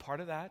want to be part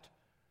of that,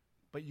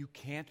 but you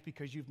can't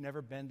because you've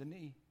never bent the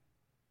knee.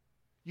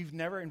 You've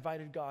never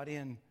invited God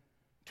in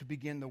to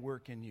begin the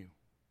work in you.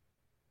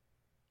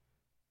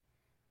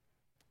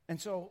 And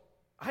so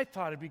I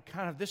thought it'd be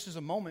this is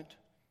a moment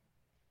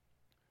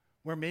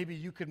where maybe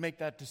you could make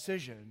that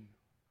decision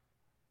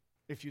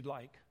if you'd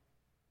like.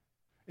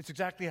 It's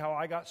exactly how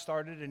I got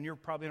started, and you're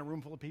probably in a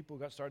room full of people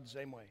who got started the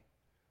same way.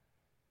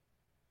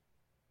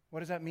 What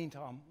does that mean,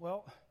 Tom?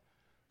 Well,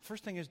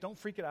 first thing is, don't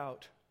freak it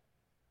out.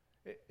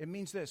 It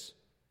means this.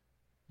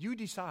 You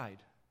decide.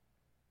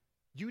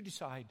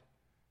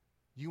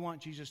 You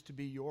want Jesus to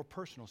be your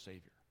personal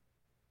Savior.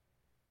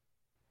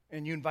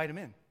 And you invite him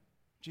in.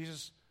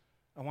 Jesus,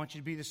 I want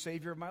you to be the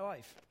Savior of my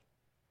life.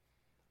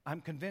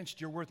 I'm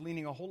convinced you're worth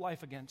leaning a whole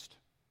life against.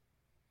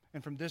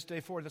 And from this day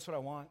forward, that's what I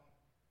want.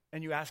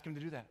 And you ask him to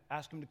do that.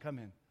 Ask him to come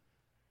in.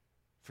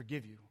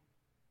 Forgive you.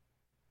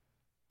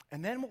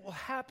 And then what will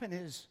happen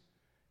is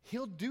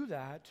he'll do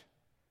that,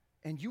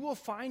 and you will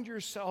find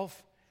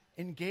yourself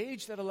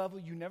engaged at a level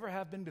you never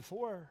have been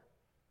before,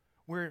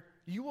 where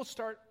you will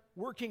start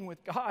working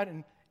with God,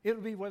 and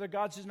it'll be whether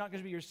God's just not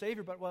going to be your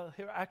Savior, but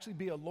he'll actually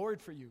be a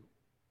Lord for you.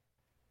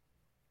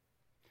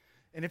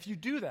 And if you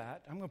do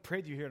that, I'm going to pray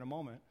with you here in a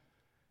moment,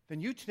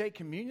 then you take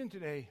communion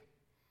today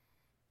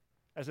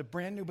as a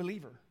brand new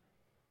believer.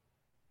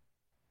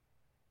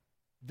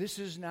 This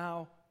is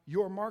now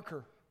your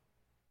marker.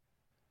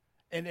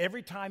 And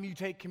every time you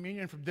take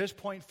communion from this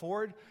point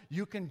forward,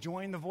 you can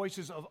join the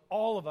voices of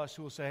all of us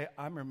who will say,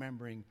 I'm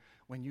remembering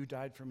when you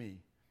died for me.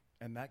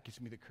 And that gives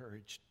me the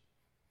courage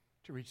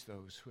to reach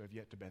those who have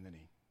yet to bend the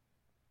knee.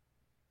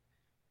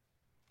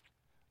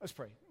 Let's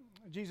pray.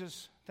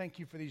 Jesus, thank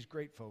you for these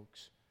great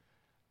folks.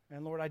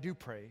 And Lord, I do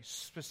pray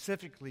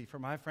specifically for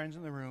my friends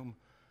in the room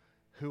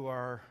who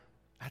are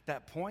at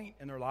that point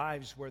in their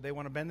lives where they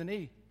want to bend the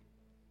knee.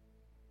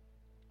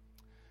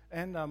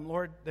 And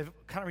Lord, they've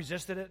kind of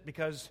resisted it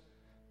because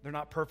they're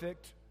not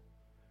perfect.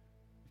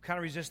 Kind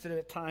of resisted it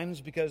at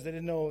times because they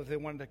didn't know if they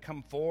wanted to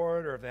come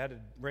forward or if they had to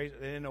raise it.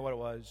 They didn't know what it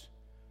was.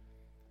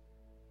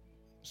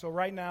 So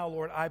right now,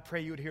 Lord, I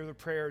pray you would hear the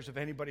prayers of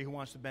anybody who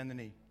wants to bend the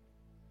knee.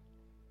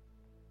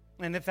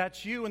 And if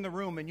that's you in the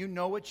room and you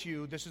know it's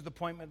you, this is the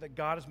appointment that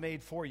God has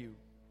made for you,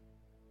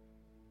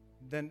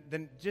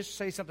 then just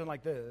say something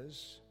like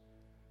this: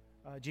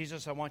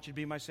 Jesus, I want you to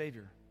be my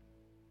Savior.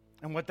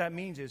 And what that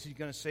means is he's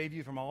going to save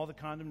you from all the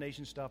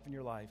condemnation stuff in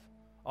your life,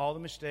 all the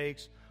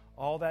mistakes,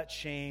 all that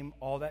shame,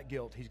 all that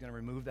guilt. He's going to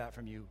remove that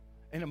from you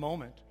in a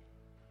moment.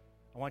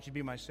 I want you to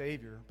be my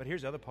Savior. But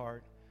here's the other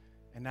part.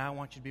 And now I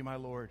want you to be my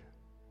Lord.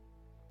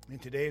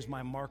 And today is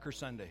my marker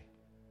Sunday.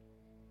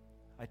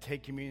 I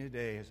take communion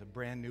today as a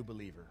brand new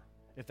believer.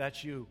 If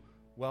that's you,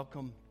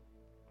 welcome.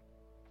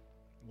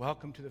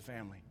 Welcome to the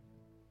family.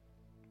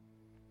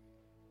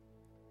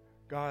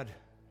 God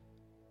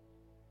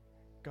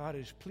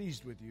is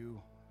pleased with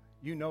you.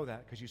 You know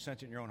that because you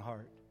sense it in your own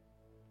heart.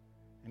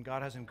 And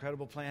God has an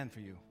incredible plan for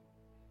you.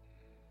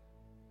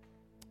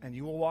 And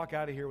you will walk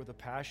out of here with a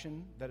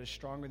passion that is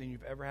stronger than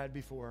you've ever had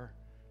before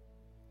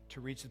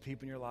to reach the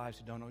people in your lives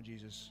who don't know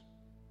Jesus.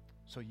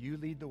 So you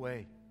lead the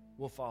way.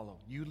 We'll follow.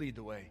 You lead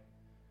the way.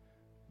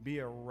 Be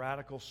a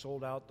radical,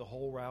 sold out, the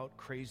whole route,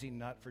 crazy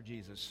nut for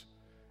Jesus.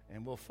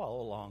 And we'll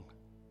follow along.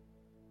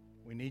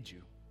 We need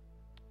you.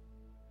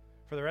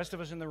 For the rest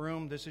of us in the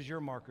room, this is your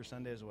marker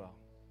Sunday as well.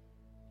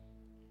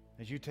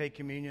 As you take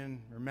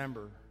communion,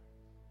 remember,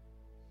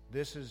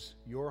 this is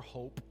your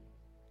hope.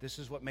 This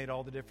is what made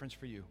all the difference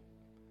for you.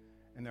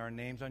 And there are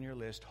names on your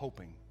list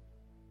hoping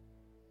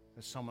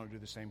that someone will do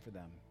the same for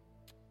them.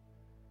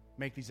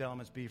 Make these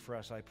elements be for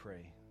us, I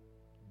pray.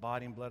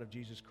 Body and blood of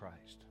Jesus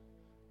Christ.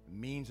 The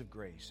means of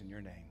grace in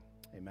your name.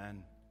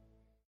 Amen.